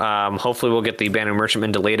stuff. Hopefully we'll get the Banu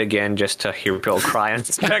Merchantman delayed again just to hear people cry on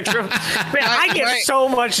Spectrum. Man, I get so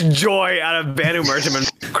much joy out of Banu Merchantman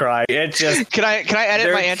cry. It just Can I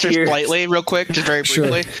edit my answer slightly real quick, just very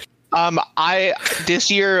briefly? Sure.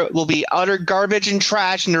 This year will be utter garbage and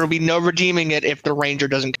trash, and there will be no redeeming it if the Ranger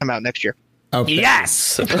doesn't come out next year. Okay.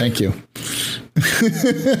 Yes. Thank you.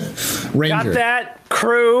 Ranger. Got that?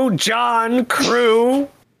 Crew, John, crew.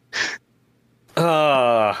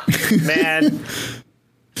 Man.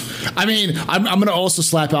 I mean, I'm gonna also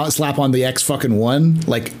slap on the X fucking one.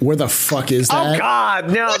 Like, where the fuck is that? Oh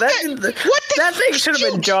God, no! That thing should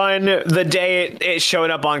have been done the day it showed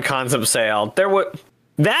up on concept sale. There were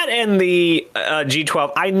that and the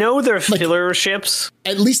G12. I know they're filler ships.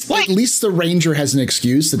 At least the Ranger has an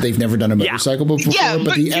excuse that they've never done a motorcycle before.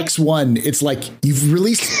 But the X1, it's like you've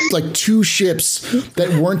released like 2 ships that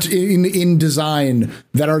weren't in design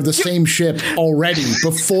that are the same ship already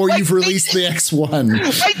before you've released the X1.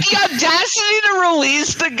 Like the audacity to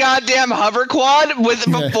release the goddamn hover quad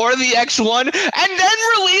before the X1 and then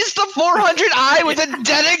release the 400i with a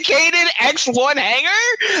dedicated X1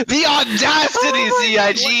 hangar? The audacity,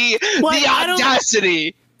 CIG. The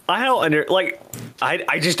audacity.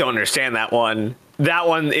 I just don't understand that one. That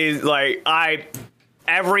one is like,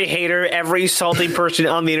 every hater, every salty person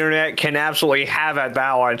on the internet can absolutely have at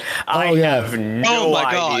that one. I have no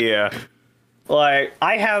idea. God. Like,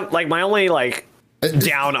 I have, like, my only, like,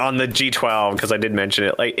 down on the G12, because I did mention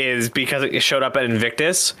it, like, is because it showed up at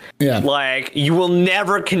Invictus. Yeah. Like, you will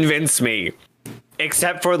never convince me,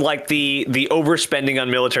 except for like the overspending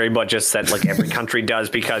on military budgets that like every country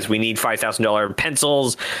does because we need $5,000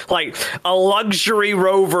 pencils, like a luxury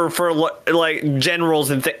rover for like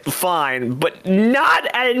generals and fine, but not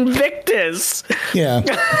at Invictus. Yeah.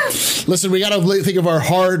 Listen, we got to think of our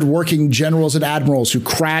hard-working generals and admirals who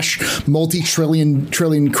crash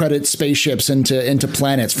multi-trillion credit spaceships into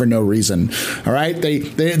planets for no reason. All right, they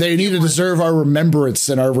need to deserve our remembrance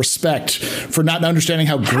and our respect for not understanding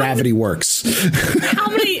how gravity works. How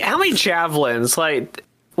many javelins? Like,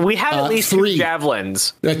 we have at least 3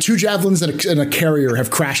 javelins. 2 javelins and a carrier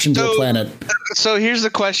have crashed into a planet. So here's the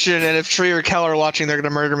question, and if Tree or Keller are watching, they're going to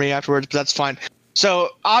murder me afterwards, but that's fine. So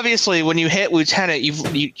obviously, when you hit Lieutenant,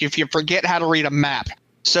 you forget how to read a map.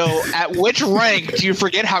 So at which rank do you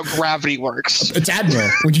forget how gravity works? It's Admiral.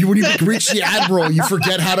 When you reach the Admiral, you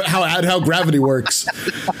forget how gravity works.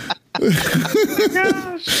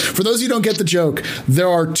 For those of you who don't get the joke, there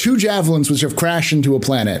are 2 javelins which have crashed into a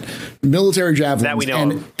planet, military javelins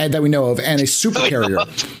that we know of, and a supercarrier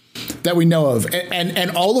that we know of,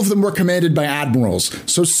 and all of them were commanded by admirals.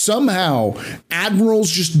 So somehow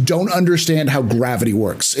admirals just don't understand how gravity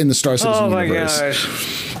works in the Star Citizen universe.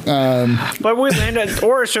 Gosh. But we land at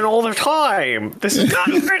Orison all the time. This is not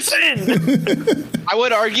Orison. I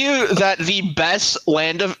would argue that the best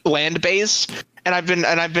land base, and I've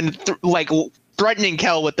been like threatening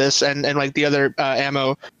Kel with this, and like the other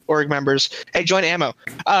ammo org members. Hey, join ammo.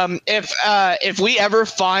 If we ever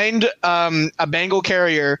find a Bengal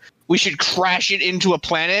carrier, we should crash it into a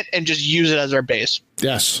planet and just use it as our base.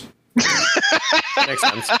 Yes. Makes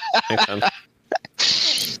sense.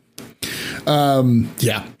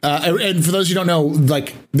 Yeah. And for those who don't know,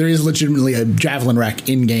 like, there is legitimately a javelin rack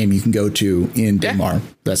in game you can go to in Daymar.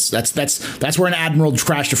 That's where an admiral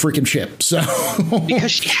crashed a freaking ship. So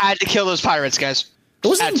because she had to kill those pirates, guys. It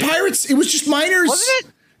wasn't pirates. It was just miners. Wasn't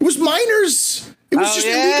it? It was miners. It was just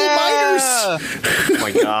illegal miners. Oh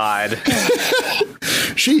my God.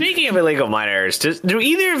 Speaking of illegal miners, do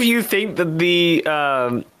either of you think that the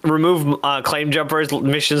remove claim jumpers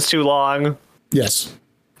mission's too long? Yes.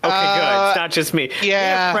 Okay, good. It's not just me.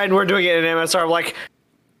 Yeah. Friend, we're doing it in MSR. I'm like,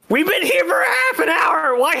 we've been here for half an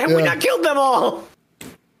hour. Why have we not killed them all?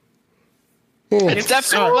 It's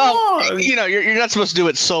definitely long. You know, you're not supposed to do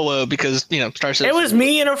it solo because, you know, Star Citizen. It was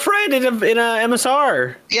me and a friend in a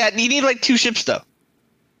MSR. Yeah, you need like 2 ships though,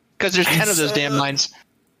 because there's 10 of those damn mines.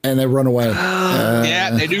 And they run away.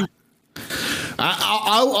 Yeah, they do.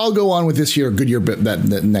 I'll go on with this year, good year,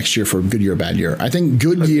 that next year for good year, bad year. I think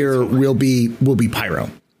good year will be Pyro.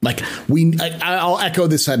 Like I'll echo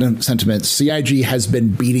this sentiment. CIG has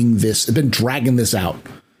been dragging this out.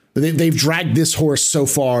 They've dragged this horse so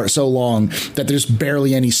long that there's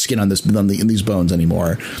barely any skin on these bones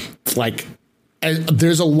anymore. Like,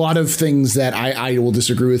 there's a lot of things that I will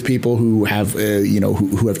disagree with people who have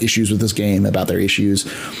who have issues with this game about their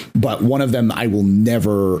issues, but one of them I will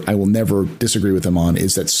never disagree with them on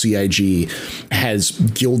is that CIG has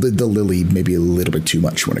gilded the lily maybe a little bit too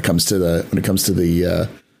much when it comes to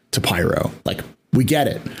Pyro. Like, we get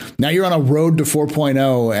it. Now you're on a road to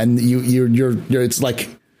 4.0 and you're it's like,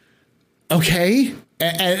 okay.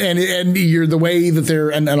 And you're the way that they're,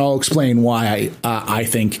 and I'll explain why I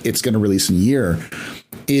think it's going to release in a year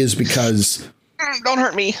is because. Don't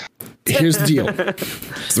hurt me. Here's the deal.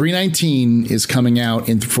 3.19 is coming out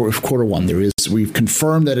in quarter one. We've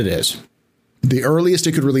confirmed that it is. The earliest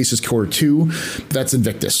it could release is quarter 2. That's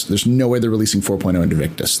Invictus. There's no way they're releasing 4.0 into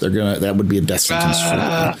Invictus. That would be a death sentence for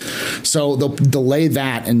them. So they'll delay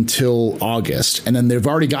that until August, and then they've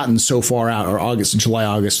already gotten so far out, or July,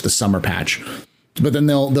 August, the summer patch. But then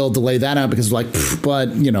they'll delay that out because but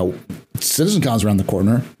CitizenCon's around the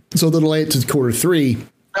corner, so they'll delay it to quarter 3.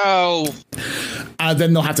 Oh.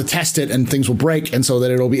 Then they'll have to test it and things will break, and so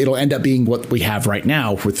that it'll end up being what we have right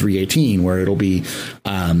now for 3.18, where it'll be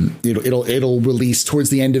it'll release towards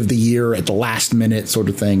the end of the year at the last minute sort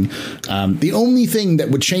of thing. The only thing that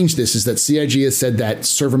would change this is that CIG has said that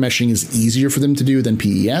server meshing is easier for them to do than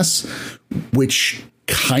PES, which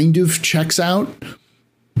kind of checks out.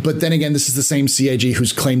 But then again, this is the same CIG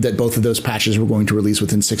who's claimed that both of those patches were going to release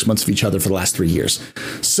within 6 months of each other for the last 3 years.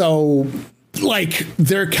 So, like,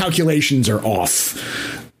 their calculations are off.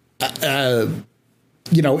 And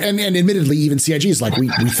admittedly, even CIG is like, we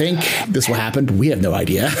think this will happen, but we have no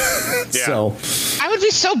idea. Yeah. So I would be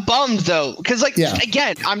so bummed though, because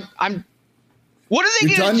again, I'm. What are they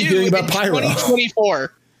going to do in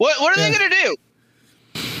 2024? What are they going to do?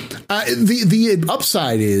 The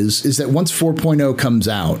upside is that once 4.0 comes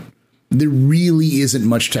out, there really isn't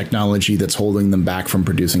much technology that's holding them back from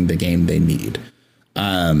producing the game they need.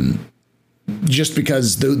 Just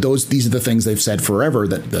because these are the things they've said forever,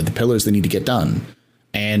 that the pillars they need to get done.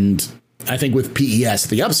 And I think with PES,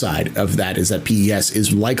 the upside of that is that PES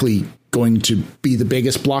is likely going to be the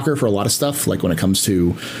biggest blocker for a lot of stuff, like when it comes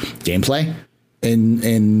to gameplay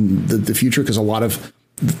in the future, because a lot of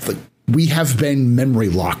we have been memory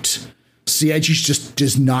locked. CIG just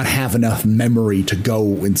does not have enough memory to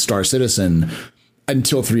go in Star Citizen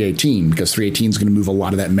until 3.18, because 3.18 is going to move a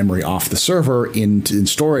lot of that memory off the server in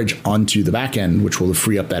storage onto the back end, which will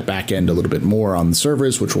free up that back end a little bit more on the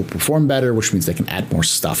servers, which will perform better, which means they can add more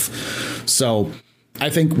stuff. So I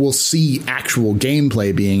think we'll see actual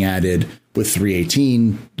gameplay being added with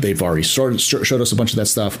 3.18. They've already showed us a bunch of that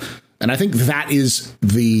stuff. And I think that is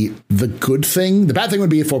the good thing. The bad thing would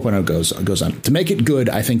be if 4.0 goes on. To make it good,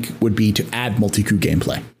 I think would be to add multi-crew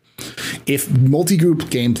gameplay. If multi-group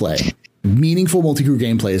gameplay, meaningful multi-crew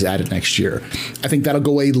gameplay is added next year, I think that'll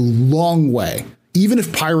go a long way. Even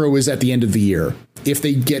if Pyro is at the end of the year, if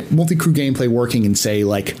they get multi-crew gameplay working in, say,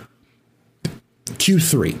 like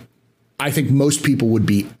Q3, I think most people would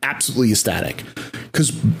be absolutely ecstatic,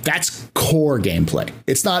 because that's core gameplay.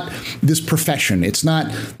 It's not this profession. It's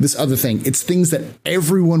not this other thing. It's things that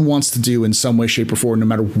everyone wants to do in some way, shape, or form, no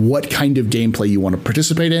matter what kind of gameplay you want to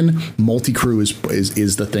participate in. Multi-crew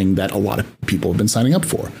is the thing that a lot of people have been signing up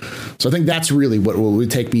for. So I think that's really what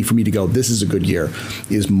would take me for me to go, this is a good year,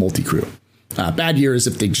 is multi-crew. Bad year is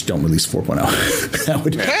if they just don't release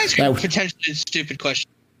 4.0. Can I ask you a potentially stupid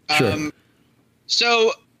question? Sure.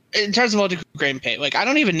 So in terms of multi-crew gameplay, like, I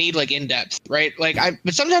don't even need like in-depth, right? Like,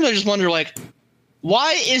 but sometimes I just wonder, like,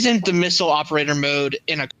 why isn't the missile operator mode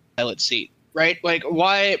in a pilot seat, right? Like,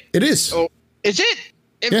 why? It is. Oh, is it?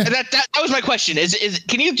 Yeah. That was my question. Is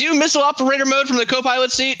can you do missile operator mode from the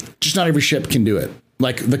co-pilot seat? Just not every ship can do it.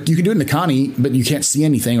 Like, you can do it in the Connie, but you can't see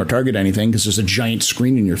anything or target anything because there's a giant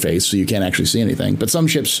screen in your face, so you can't actually see anything. But some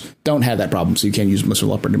ships don't have that problem, so you can't use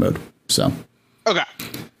missile operator mode. So.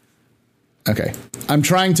 Okay. I'm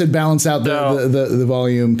trying to balance out the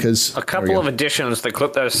volume, because a couple of additions. The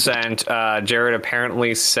clip that was sent, Jared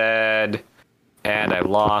apparently said, and I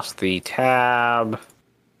lost the tab.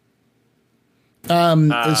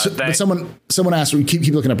 But someone asked, we keep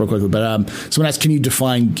looking up real quickly, but someone asked, can you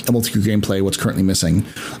define a multi-crew gameplay? What's currently missing?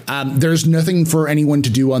 There's nothing for anyone to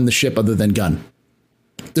do on the ship other than gun.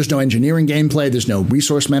 There's no engineering gameplay. There's no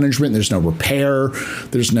resource management. There's no repair.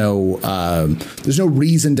 There's no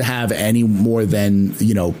reason to have any more than,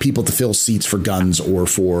 people to fill seats for guns or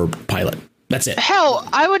for pilot. That's it. Hell,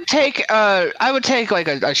 I would take like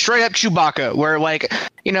a straight up Chewbacca, where like,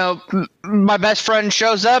 you know, my best friend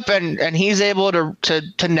shows up and he's able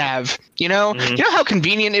to nav. You know, you know how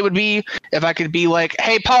convenient it would be if I could be like,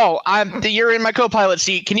 hey Paul, you're in my co-pilot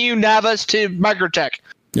seat. Can you nav us to Microtech?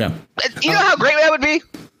 Yeah. You know how great that would be.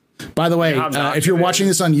 By the way, if you're watching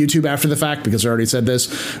this on YouTube after the fact, because I already said this,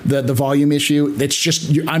 the volume issue, it's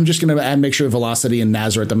just, I'm just going to make sure velocity and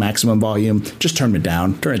Naz are at the maximum volume. Just turn it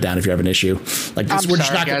down. Turn it down if you have an issue. Like this, we're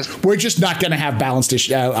just not going to have balanced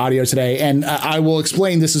audio today. And I will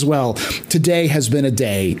explain this as well. Today has been a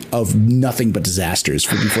day of nothing but disasters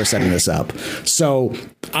before setting this up. So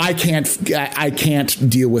I can't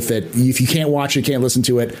deal with it. If you can't watch it, can't listen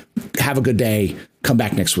to it, have a good day. Come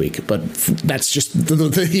back next week. But that's just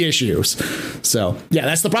the issues. So yeah,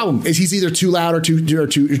 that's the problem. Is he's either too loud or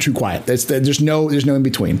too quiet. There's no in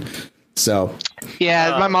between. So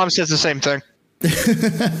yeah, my mom says the same thing.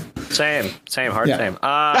 Same.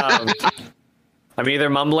 I'm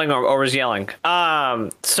either mumbling or was yelling.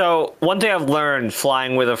 So one thing I've learned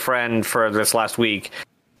flying with a friend for this last week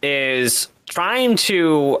is trying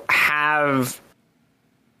to have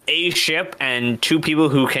a ship and two people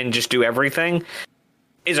who can just do everything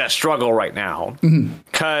is a struggle right now,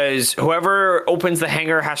 because whoever opens the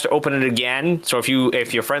hangar has to open it again. So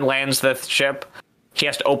if your friend lands the ship, he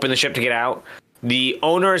has to open the ship to get out. The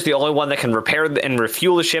owner is the only one that can repair and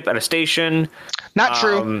refuel the ship at a station. Not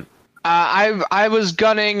true. I was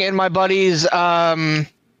gunning in my buddy's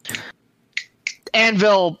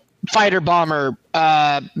Anvil fighter bomber.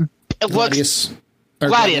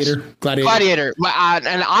 Gladiator.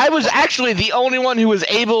 And I was actually the only one who was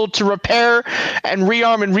able to repair and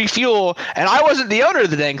rearm and refuel, and I wasn't the owner of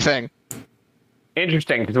the dang thing.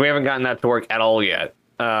 Interesting, because we haven't gotten that to work at all yet.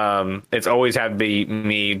 It's always had to be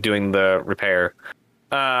me doing the repair.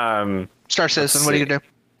 Star Citizen, what do you do?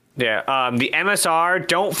 Yeah, the MSR,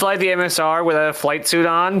 don't fly the MSR with a flight suit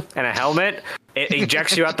on and a helmet. It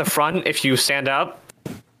ejects you out the front if you stand up.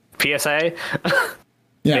 PSA.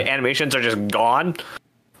 Yeah. The animations are just gone.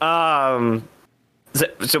 So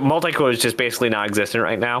multi-core is just basically non-existent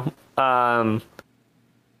right now.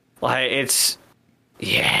 It's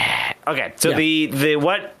okay. So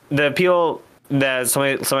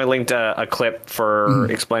somebody linked a clip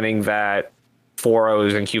for explaining that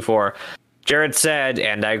 4.0s in Q4. Jared said,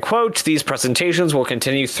 and I quote, "These presentations will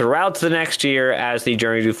continue throughout the next year as the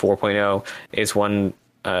journey to 4.0 is one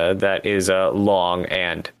that is long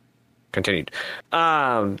and continued."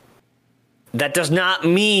 That does not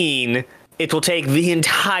mean it will take the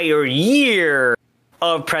entire year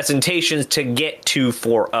of presentations to get to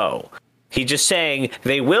 4.0. He's just saying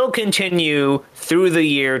they will continue through the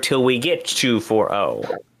year till we get to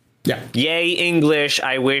 4.0. Yeah. Yay, English.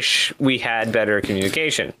 I wish we had better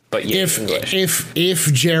communication. But yay, English.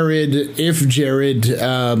 If Jared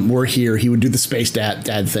were here, he would do the space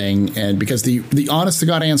dad thing, and because the honest to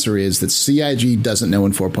God answer is that CIG doesn't know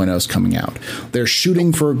when 4.0 is coming out. They're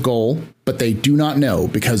shooting for a goal, but they do not know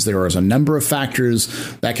because there is a number of factors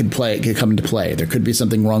that could come into play. There could be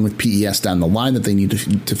something wrong with PES down the line that they need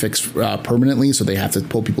to fix permanently, so they have to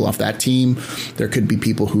pull people off that team. There could be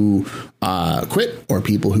people who quit, or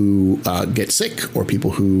people who get sick, or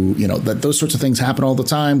people who, those sorts of things happen all the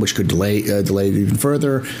time, which could delay it even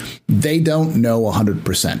further. They don't know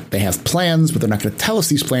 100%. They have plans, but they're not going to tell us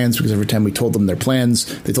these plans, because every time we told them their plans,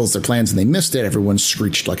 they told us their plans and they missed it. Everyone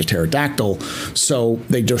screeched like a pterodactyl. So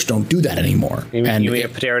they just don't do that anymore. You mean a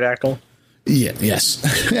pterodactyl? Yeah. Yes.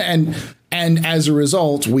 and as a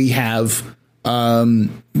result, we have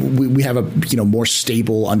we have a more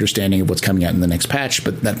stable understanding of what's coming out in the next patch,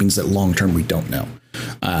 but that means that long term we don't know,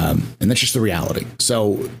 and that's just the reality.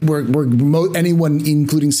 So anyone,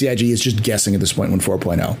 including CIG, is just guessing at this point when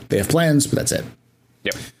 4.0. They have plans, but that's it.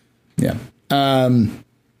 Yep. Yeah. And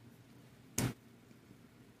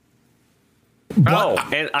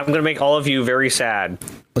I'm going to make all of you very sad.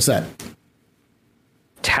 What's that?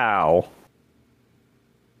 Tau.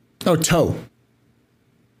 Oh, Toe.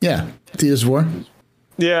 Yeah. Theaters of War.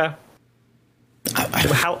 Yeah.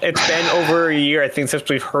 How it's been over a year, I think, since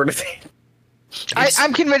we've heard of it.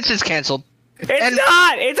 I'm convinced it's canceled. It's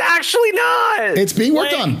not. It's actually not. It's being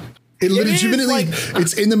worked on. It legitimately.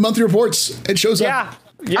 It's in the monthly reports. It shows up.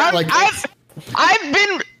 Yeah. I've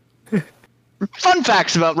been. Fun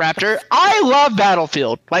facts about Raptor. I love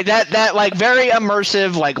Battlefield. Like that like very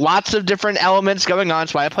immersive, like lots of different elements going on.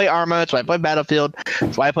 That's why I play Arma. That's why I play Battlefield.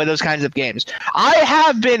 That's why I play those kinds of games. I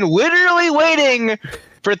have been literally waiting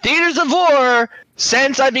for Theaters of War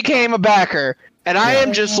since I became a backer. And I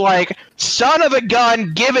am just like, son of a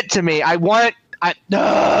gun, give it to me. Yeah.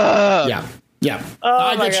 Yeah.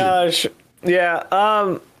 Oh my gosh. Yeah.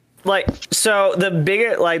 Like, so the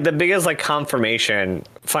biggest like confirmation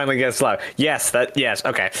finally gets loud. Yes.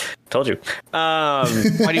 Okay. Told you. Why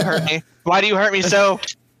do you hurt me? Why do you hurt me so?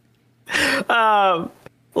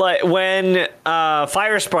 Like when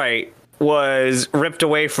Fire Sprite was ripped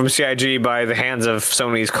away from CIG by the hands of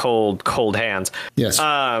Sony's cold hands. Yes.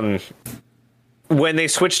 When they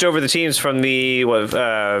switched over the teams from the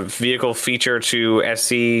vehicle feature to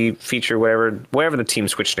SC feature, whatever the team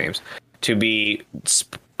switched names to be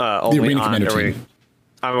only the Arena on Commander team.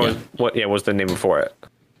 What was the name before it?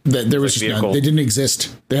 There was just none. They didn't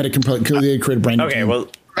exist. They had to completely create a brand new team. Well,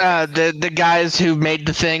 the guys who made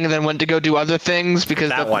the thing and then went to go do other things because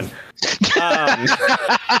that one.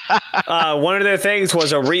 One of their things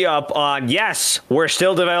was a re-up on. Yes, we're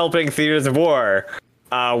still developing Theaters of War.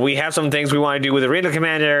 We have some things we want to do with Arena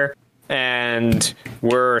Commander, and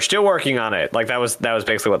we're still working on it. Like that was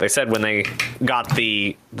basically what they said when they got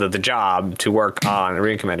the job to work on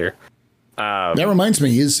Arena Commander. That reminds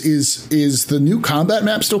me, is the new combat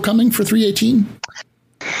map still coming for 3.18?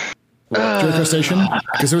 Jericho Station?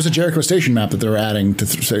 Because there was a Jericho Station map that they were adding to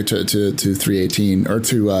 3.18 or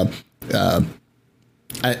to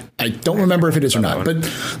I don't remember if it is or not, but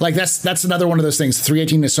like that's another one of those things.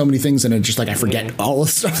 3.18 has so many things in it, just like I forget all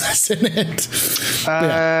the stuff that's in it.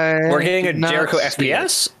 We're getting a Jericho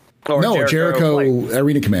FPS? No, Jericho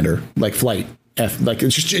Arena Commander, like flight. Like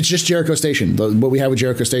it's just Jericho Station. What we have with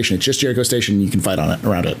Jericho Station, it's just Jericho Station. You can fight on it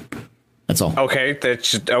around it. That's all. Okay,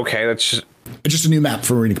 that's it's just a new map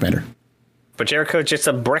for Arena Commander. But Jericho's just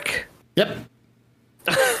a brick. Yep.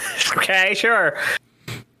 Okay, sure.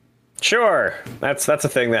 That's a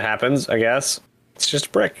thing that happens, I guess. It's just a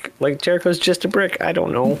brick. Like Jericho's just a brick. I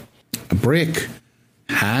don't know. A brick.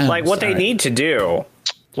 Like what they need to do,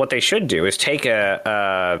 what they should do is take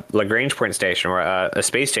a Lagrange point station or a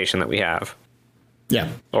space station that we have. Yeah.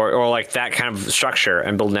 Or like that kind of structure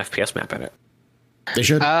and build an FPS map in it. They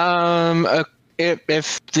should.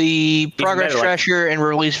 If the progress tracker and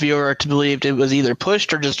release viewer are to be believed, it was either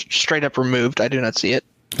pushed or just straight up removed. I do not see it.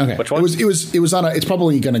 Okay. Which one? It was on it's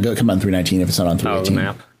probably going to come on 3.19 if it's not on 3.18. Oh, the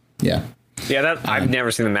map. Yeah. Yeah, I've never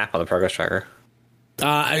seen the map on the progress tracker.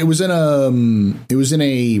 It was in a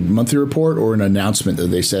monthly report or an announcement that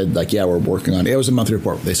they said like, yeah, we're working on it. It was a monthly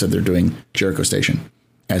report. They said they're doing Jericho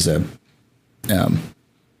as a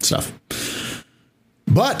stuff.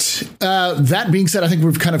 But that being said, I think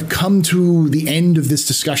we've kind of come to the end of this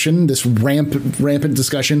discussion, this rampant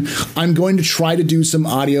discussion. I'm going to try to do some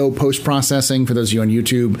audio post-processing for those of you on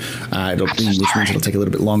YouTube, which means it'll take a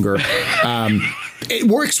little bit longer.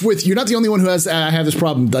 It works with, you're not the only one who has have this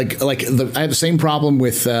problem. I have the same problem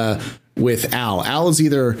with Al. Al is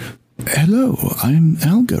either, hello, I'm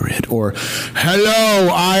Algorid, or hello,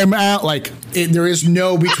 I'm Al. Like there is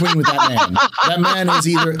no between with that man. That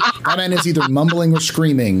man is either mumbling or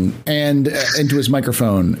screaming and into his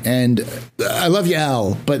microphone. And I love you,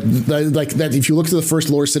 Al, but like that, if you look to the first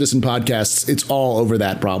Lore Citizen podcasts, it's all over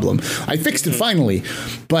that problem. I fixed it finally,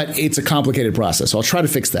 but it's a complicated process. So I'll try to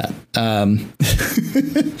fix that.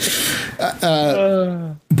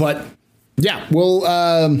 But yeah,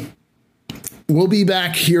 we'll be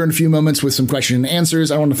back here in a few moments with some question and answers.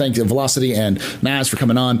 I want to thank Velocity and Naz for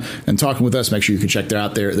coming on and talking with us. Make sure you can check their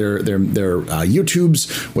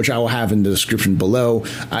YouTubes, which I will have in the description below.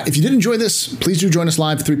 If you did enjoy this, please do join us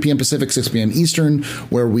live at 3 p.m. Pacific, 6 p.m. Eastern,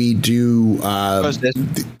 where we do on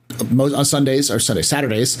Saturdays.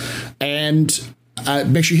 And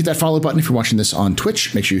make sure you hit that follow button if you're watching this on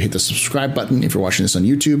Twitch. Make sure you hit the subscribe button if you're watching this on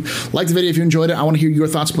YouTube. Like the video if you enjoyed it. I want to hear your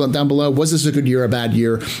thoughts down below. Was this a good year or a bad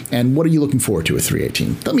year? And what are you looking forward to with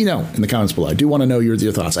 3.18? Let me know in the comments below. I do want to know your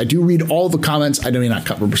thoughts. I do read all the comments. I may not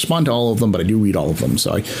respond to all of them, but I do read all of them.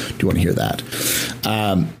 So I do want to hear that.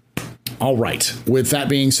 All right. With that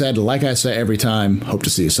being said, like I say every time, hope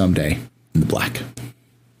to see you someday in the black.